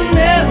she's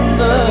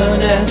never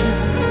danced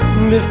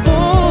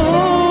before.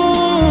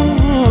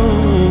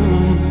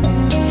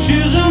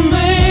 She's a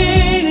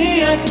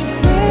maniac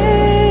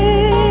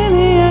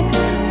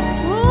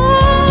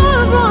on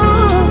the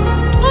phone.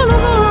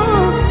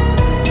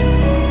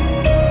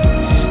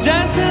 She's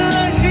dancing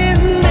like she's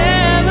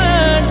never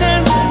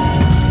danced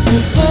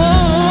before.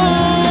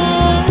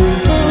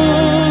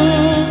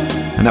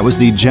 And that was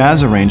the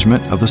jazz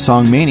arrangement of the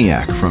song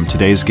Maniac from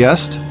today's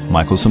guest,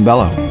 Michael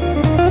Sembello.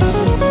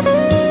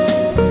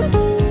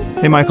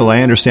 Hey, Michael,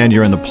 I understand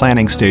you're in the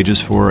planning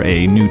stages for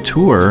a new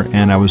tour,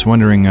 and I was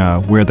wondering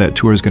where that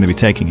tour is going to be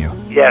taking you.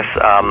 Yes,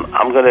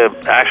 I'm going to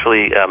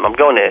actually, I'm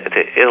going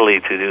to Italy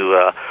to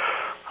do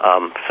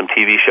some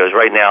TV shows.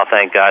 Right now,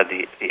 thank God,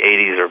 the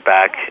 80s are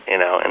back,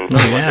 and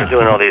they're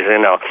doing all these,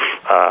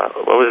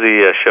 what was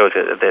the show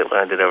that they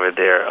landed over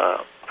there?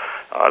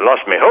 Los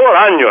Mejor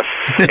Años,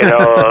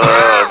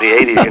 the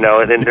 80s,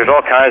 and then there's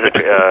all kinds of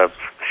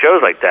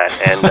shows like that,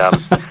 and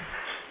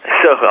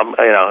so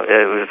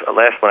it was the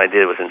last one I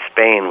did was in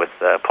Spain with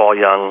Paul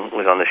Young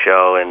was on the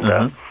show, and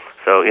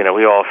so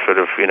we all sort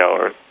of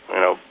are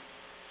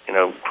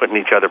putting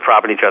each other,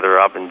 propping each other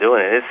up, and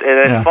doing it.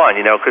 It's fun,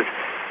 because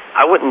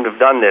I wouldn't have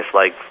done this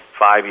like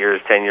 5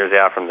 years, 10 years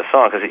out from the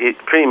song, because it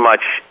pretty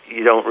much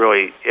you don't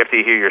really, after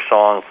you hear your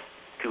song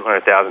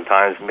 200,000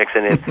 times,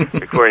 mixing it,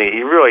 recording it,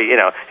 you really,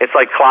 it's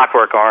like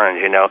Clockwork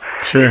Orange,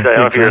 Sure, I don't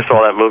know if you ever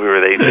saw that movie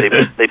where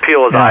they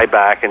peel his eyes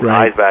back, and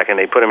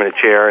they put him in a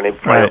chair, and they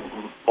play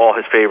all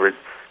his favorite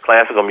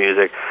classical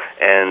music,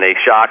 and they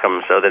shock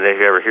him so that if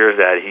he ever hears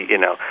that, he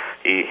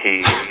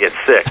gets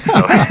sick.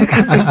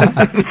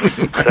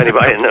 So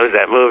anybody that knows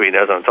that movie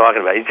knows what I'm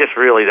talking about. You just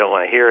really don't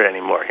want to hear it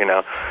anymore,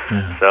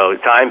 So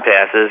time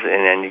passes,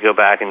 and then you go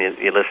back and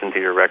you listen to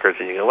your records,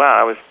 and you go, wow,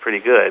 that was pretty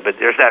good. But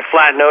there's that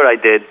flat note I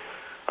did.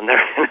 I'm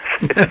never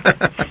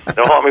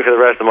it'll haunt me for the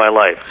rest of my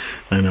life.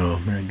 I know,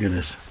 my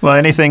goodness. Well,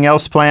 anything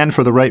else planned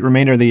for the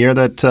remainder of the year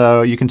that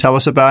you can tell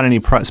us about? Any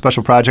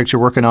special projects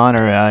you're working on,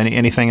 or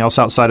anything else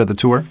outside of the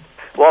tour?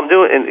 Well, I'm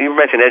doing. And you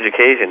mentioned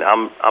education.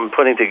 I'm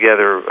putting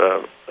together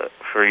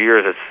for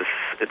years.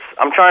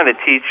 I'm trying to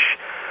teach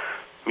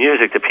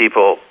music to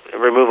people,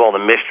 remove all the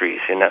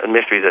mysteries,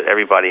 mysteries that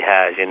everybody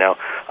has.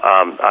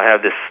 I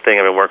have this thing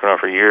I've been working on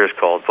for years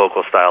called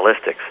vocal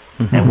stylistics,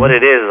 and what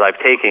it is I've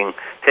taken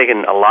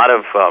a lot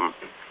of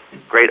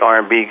great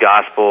R&B,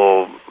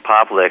 gospel,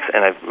 pop licks,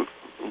 and I've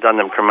done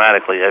them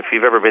chromatically. If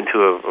you've ever been to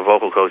a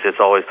vocal coach, it's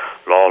always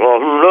la la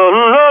la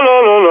la la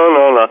la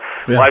la la.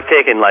 Well, I've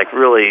taken like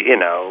really,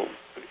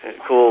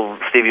 cool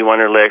Stevie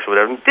Wonder licks,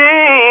 whatever,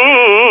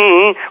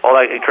 ding, all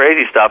that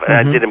crazy stuff, and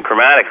I did them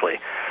chromatically.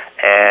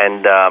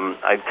 And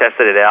I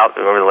tested it out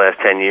over the last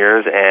 10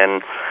 years,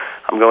 and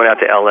I'm going out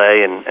to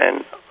L.A.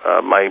 and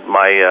I'm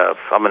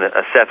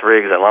a Seth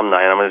Riggs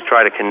alumni, and I'm going to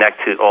try to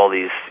connect to all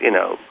these,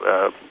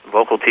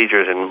 vocal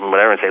teachers and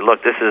whatever, and say,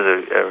 look, this is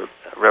a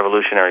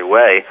revolutionary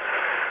way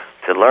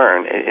to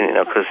learn,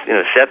 because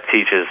Seth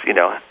teaches,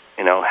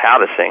 how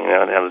to sing,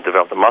 how to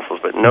develop the muscles,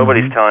 but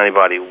nobody's telling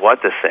anybody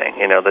what to sing.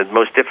 The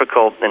most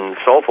difficult and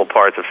soulful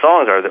parts of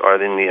songs are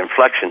in the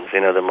inflections,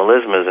 the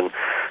melismas,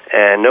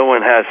 and no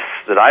one has,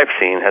 that I've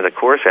seen, has a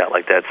course out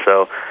like that.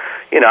 So,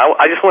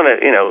 I just want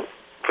to,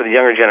 for the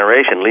younger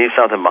generation, leave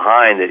something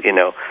behind that,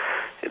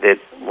 that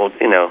will,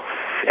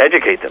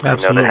 educate them,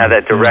 Absolutely. To have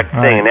that direct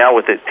thing. And now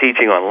with the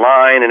teaching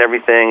online and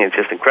everything, it's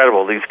just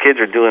incredible. These kids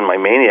are doing my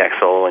Maniac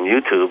solo on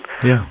YouTube.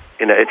 Yeah.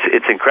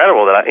 It's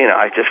incredible that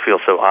I just feel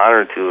so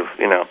honored to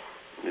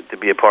to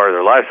be a part of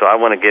their life. So I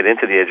want to get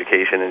into the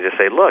education and just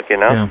say, look,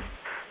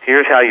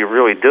 here's how you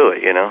really do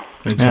it.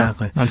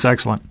 Exactly. Yeah, that's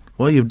excellent.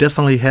 Well, you've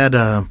definitely had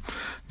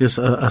just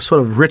a sort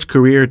of rich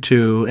career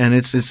too, and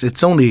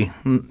it's only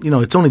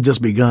it's only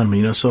just begun.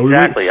 So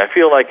exactly. I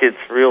feel like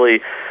it's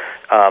really.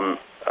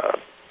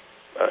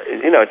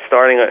 It's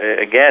starting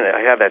again.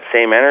 I have that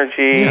same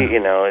energy.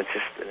 Yeah. It's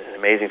just an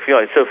amazing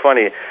feeling. It's so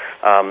funny.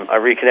 I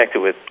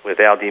reconnected with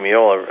Al Di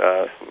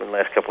Meola in the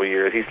last couple of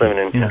years. He's living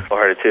in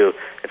Florida too.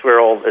 It's where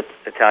all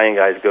Italian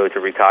guys go to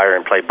retire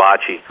and play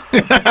bocce.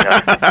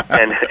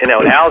 And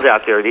Al's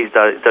out there. He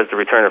does the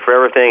Return to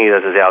Forever thing. He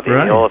does his Al Di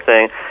Meola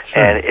thing,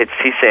 and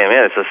he's saying,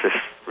 man, it's just this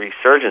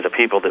resurgence of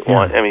people that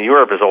want. I mean,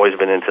 Europe has always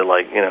been into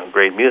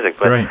great music,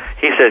 but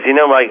he says,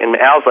 Mike, and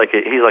Al's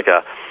he's like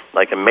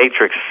a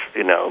matrix,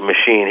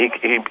 machine.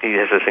 He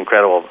has this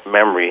incredible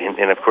memory,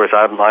 and of course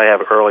I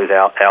have early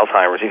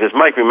Alzheimer's. He goes,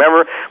 Mike,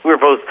 remember we were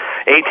both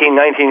 18,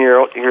 19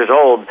 years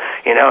old,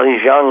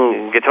 these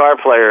young guitar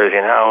players,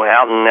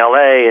 out in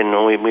L.A.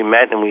 and we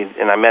met,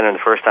 and I met him the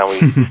first time.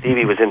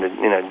 Stevie was into,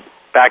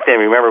 back then,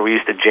 remember, we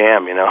used to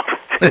jam,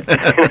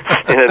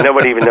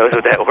 nobody even knows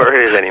what that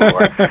word is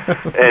anymore.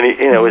 And,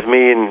 it was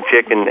me and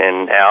Chick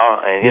and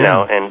Al,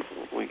 and,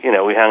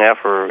 we hung out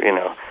for,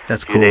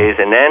 That's a few days.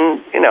 And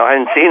then, I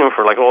hadn't seen him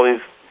for all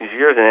these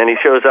years. And then he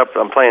shows up.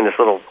 I'm playing this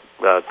little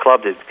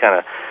club to kind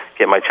of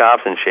get my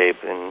chops in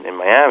shape in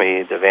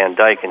Miami, the Van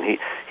Dyke. And he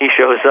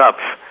shows up,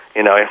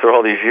 after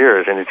all these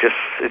years. And it's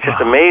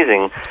just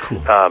amazing. That's cool.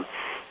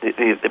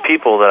 The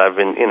people that I've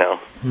been,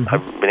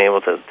 I've been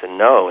able to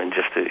know and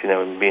just to,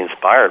 be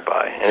inspired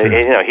by. And,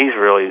 he's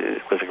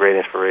really was a great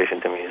inspiration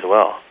to me as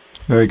well.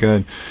 Very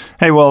good.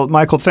 Hey, well,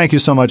 Michael, thank you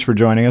so much for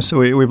joining us.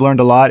 We've learned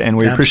a lot, and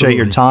we appreciate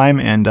your time,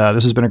 and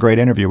this has been a great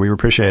interview. We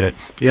appreciate it.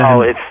 Yeah.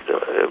 Oh, it's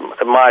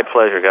my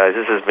pleasure, guys.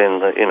 This has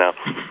been,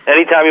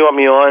 anytime you want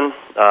me on,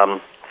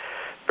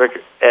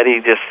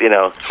 Eddie, just,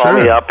 call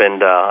me up,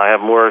 and I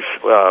have more.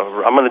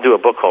 I'm going to do a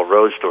book called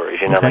Road Stories,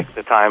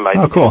 the time I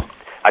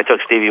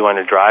took Stevie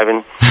Wonder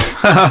driving.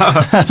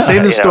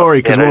 Save the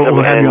story, because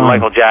we'll have you on.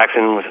 Michael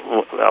Jackson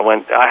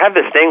I have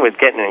this thing with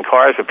getting in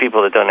cars with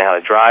people that don't know how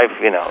to drive.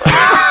 Michael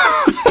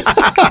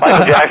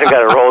Jackson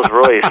got a Rolls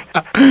Royce.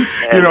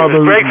 And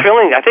Greg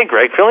Filling. I think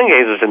Greg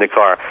Fillingays was in the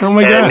car. Oh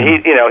my God! And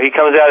he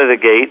comes out of the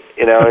gate.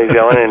 He's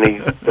going and he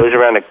goes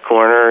around the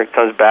corner,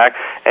 comes back,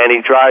 and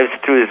he drives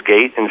through his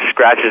gate and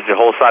scratches the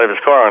whole side of his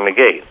car on the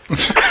gate.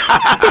 So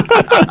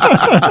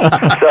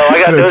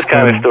I got those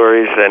kind of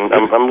stories, and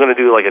I'm going to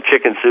do like a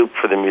chicken soup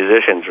for the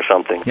musicians or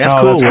something. That's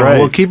cool. That's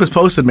well, keep us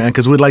posted, man,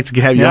 because we'd like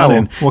to have you on,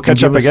 and we'll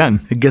catch up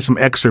again and get some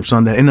excerpts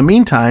on that. In the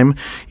meantime,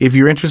 if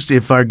you're interested,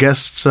 if our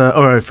guests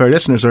or if our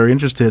listeners are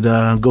interested,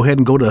 go ahead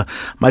and go to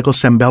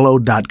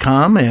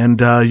michaelsembello.com,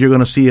 and you're going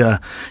to see you're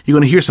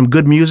going to hear some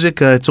good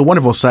music. It's a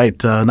wonderful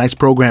site, nice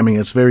programming.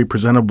 It's very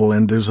presentable,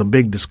 and there's a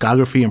big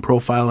discography and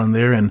profile in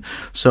there, and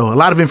so a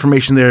lot of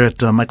information there at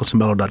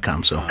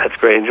michaelsembello.com. So that's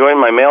great. Join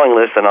my mailing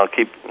list, and I'll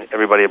keep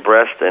everybody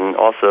abreast, and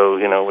also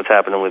what's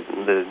happening with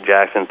the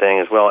Jackson thing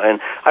as well.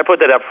 And I put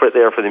that up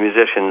there for the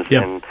musicians,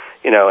 and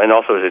and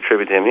also as a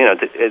tribute to him.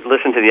 To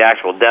listen to the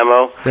actual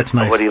demo. That's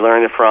nice. What he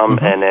learned it from,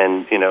 and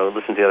then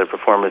listen to the other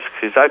performers.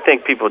 Because I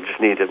think people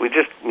just need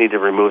to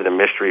remove the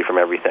mystery from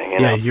everything.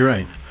 Yeah, you're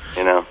right.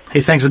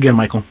 Hey, thanks again,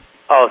 Michael.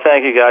 Oh,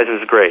 thank you guys. It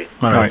was great.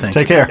 All right, thanks.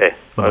 Take care. Okay.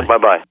 Bye-bye.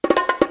 Bye-bye.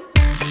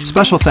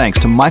 Special thanks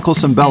to Michael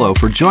Sembello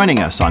for joining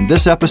us on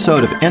this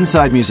episode of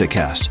Inside Music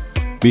Cast.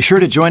 Be sure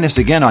to join us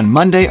again on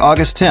Monday,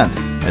 August 10th,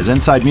 as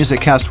Inside Music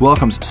Cast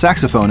welcomes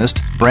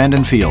saxophonist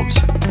Brandon Fields.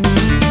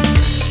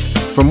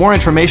 For more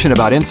information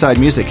about Inside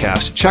Music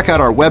Cast, check out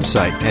our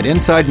website at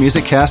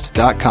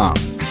InsideMusicCast.com.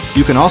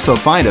 You can also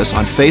find us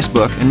on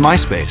Facebook and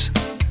MySpace.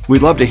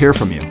 We'd love to hear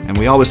from you, and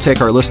we always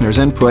take our listeners'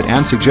 input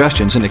and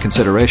suggestions into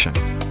consideration.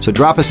 So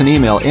drop us an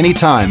email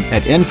anytime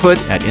at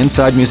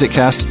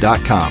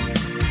input@InsideMusicCast.com.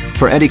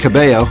 For Eddie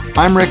Cabello,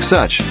 I'm Rick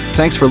Such.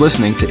 Thanks for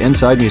listening to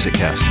Inside Music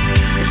Cast.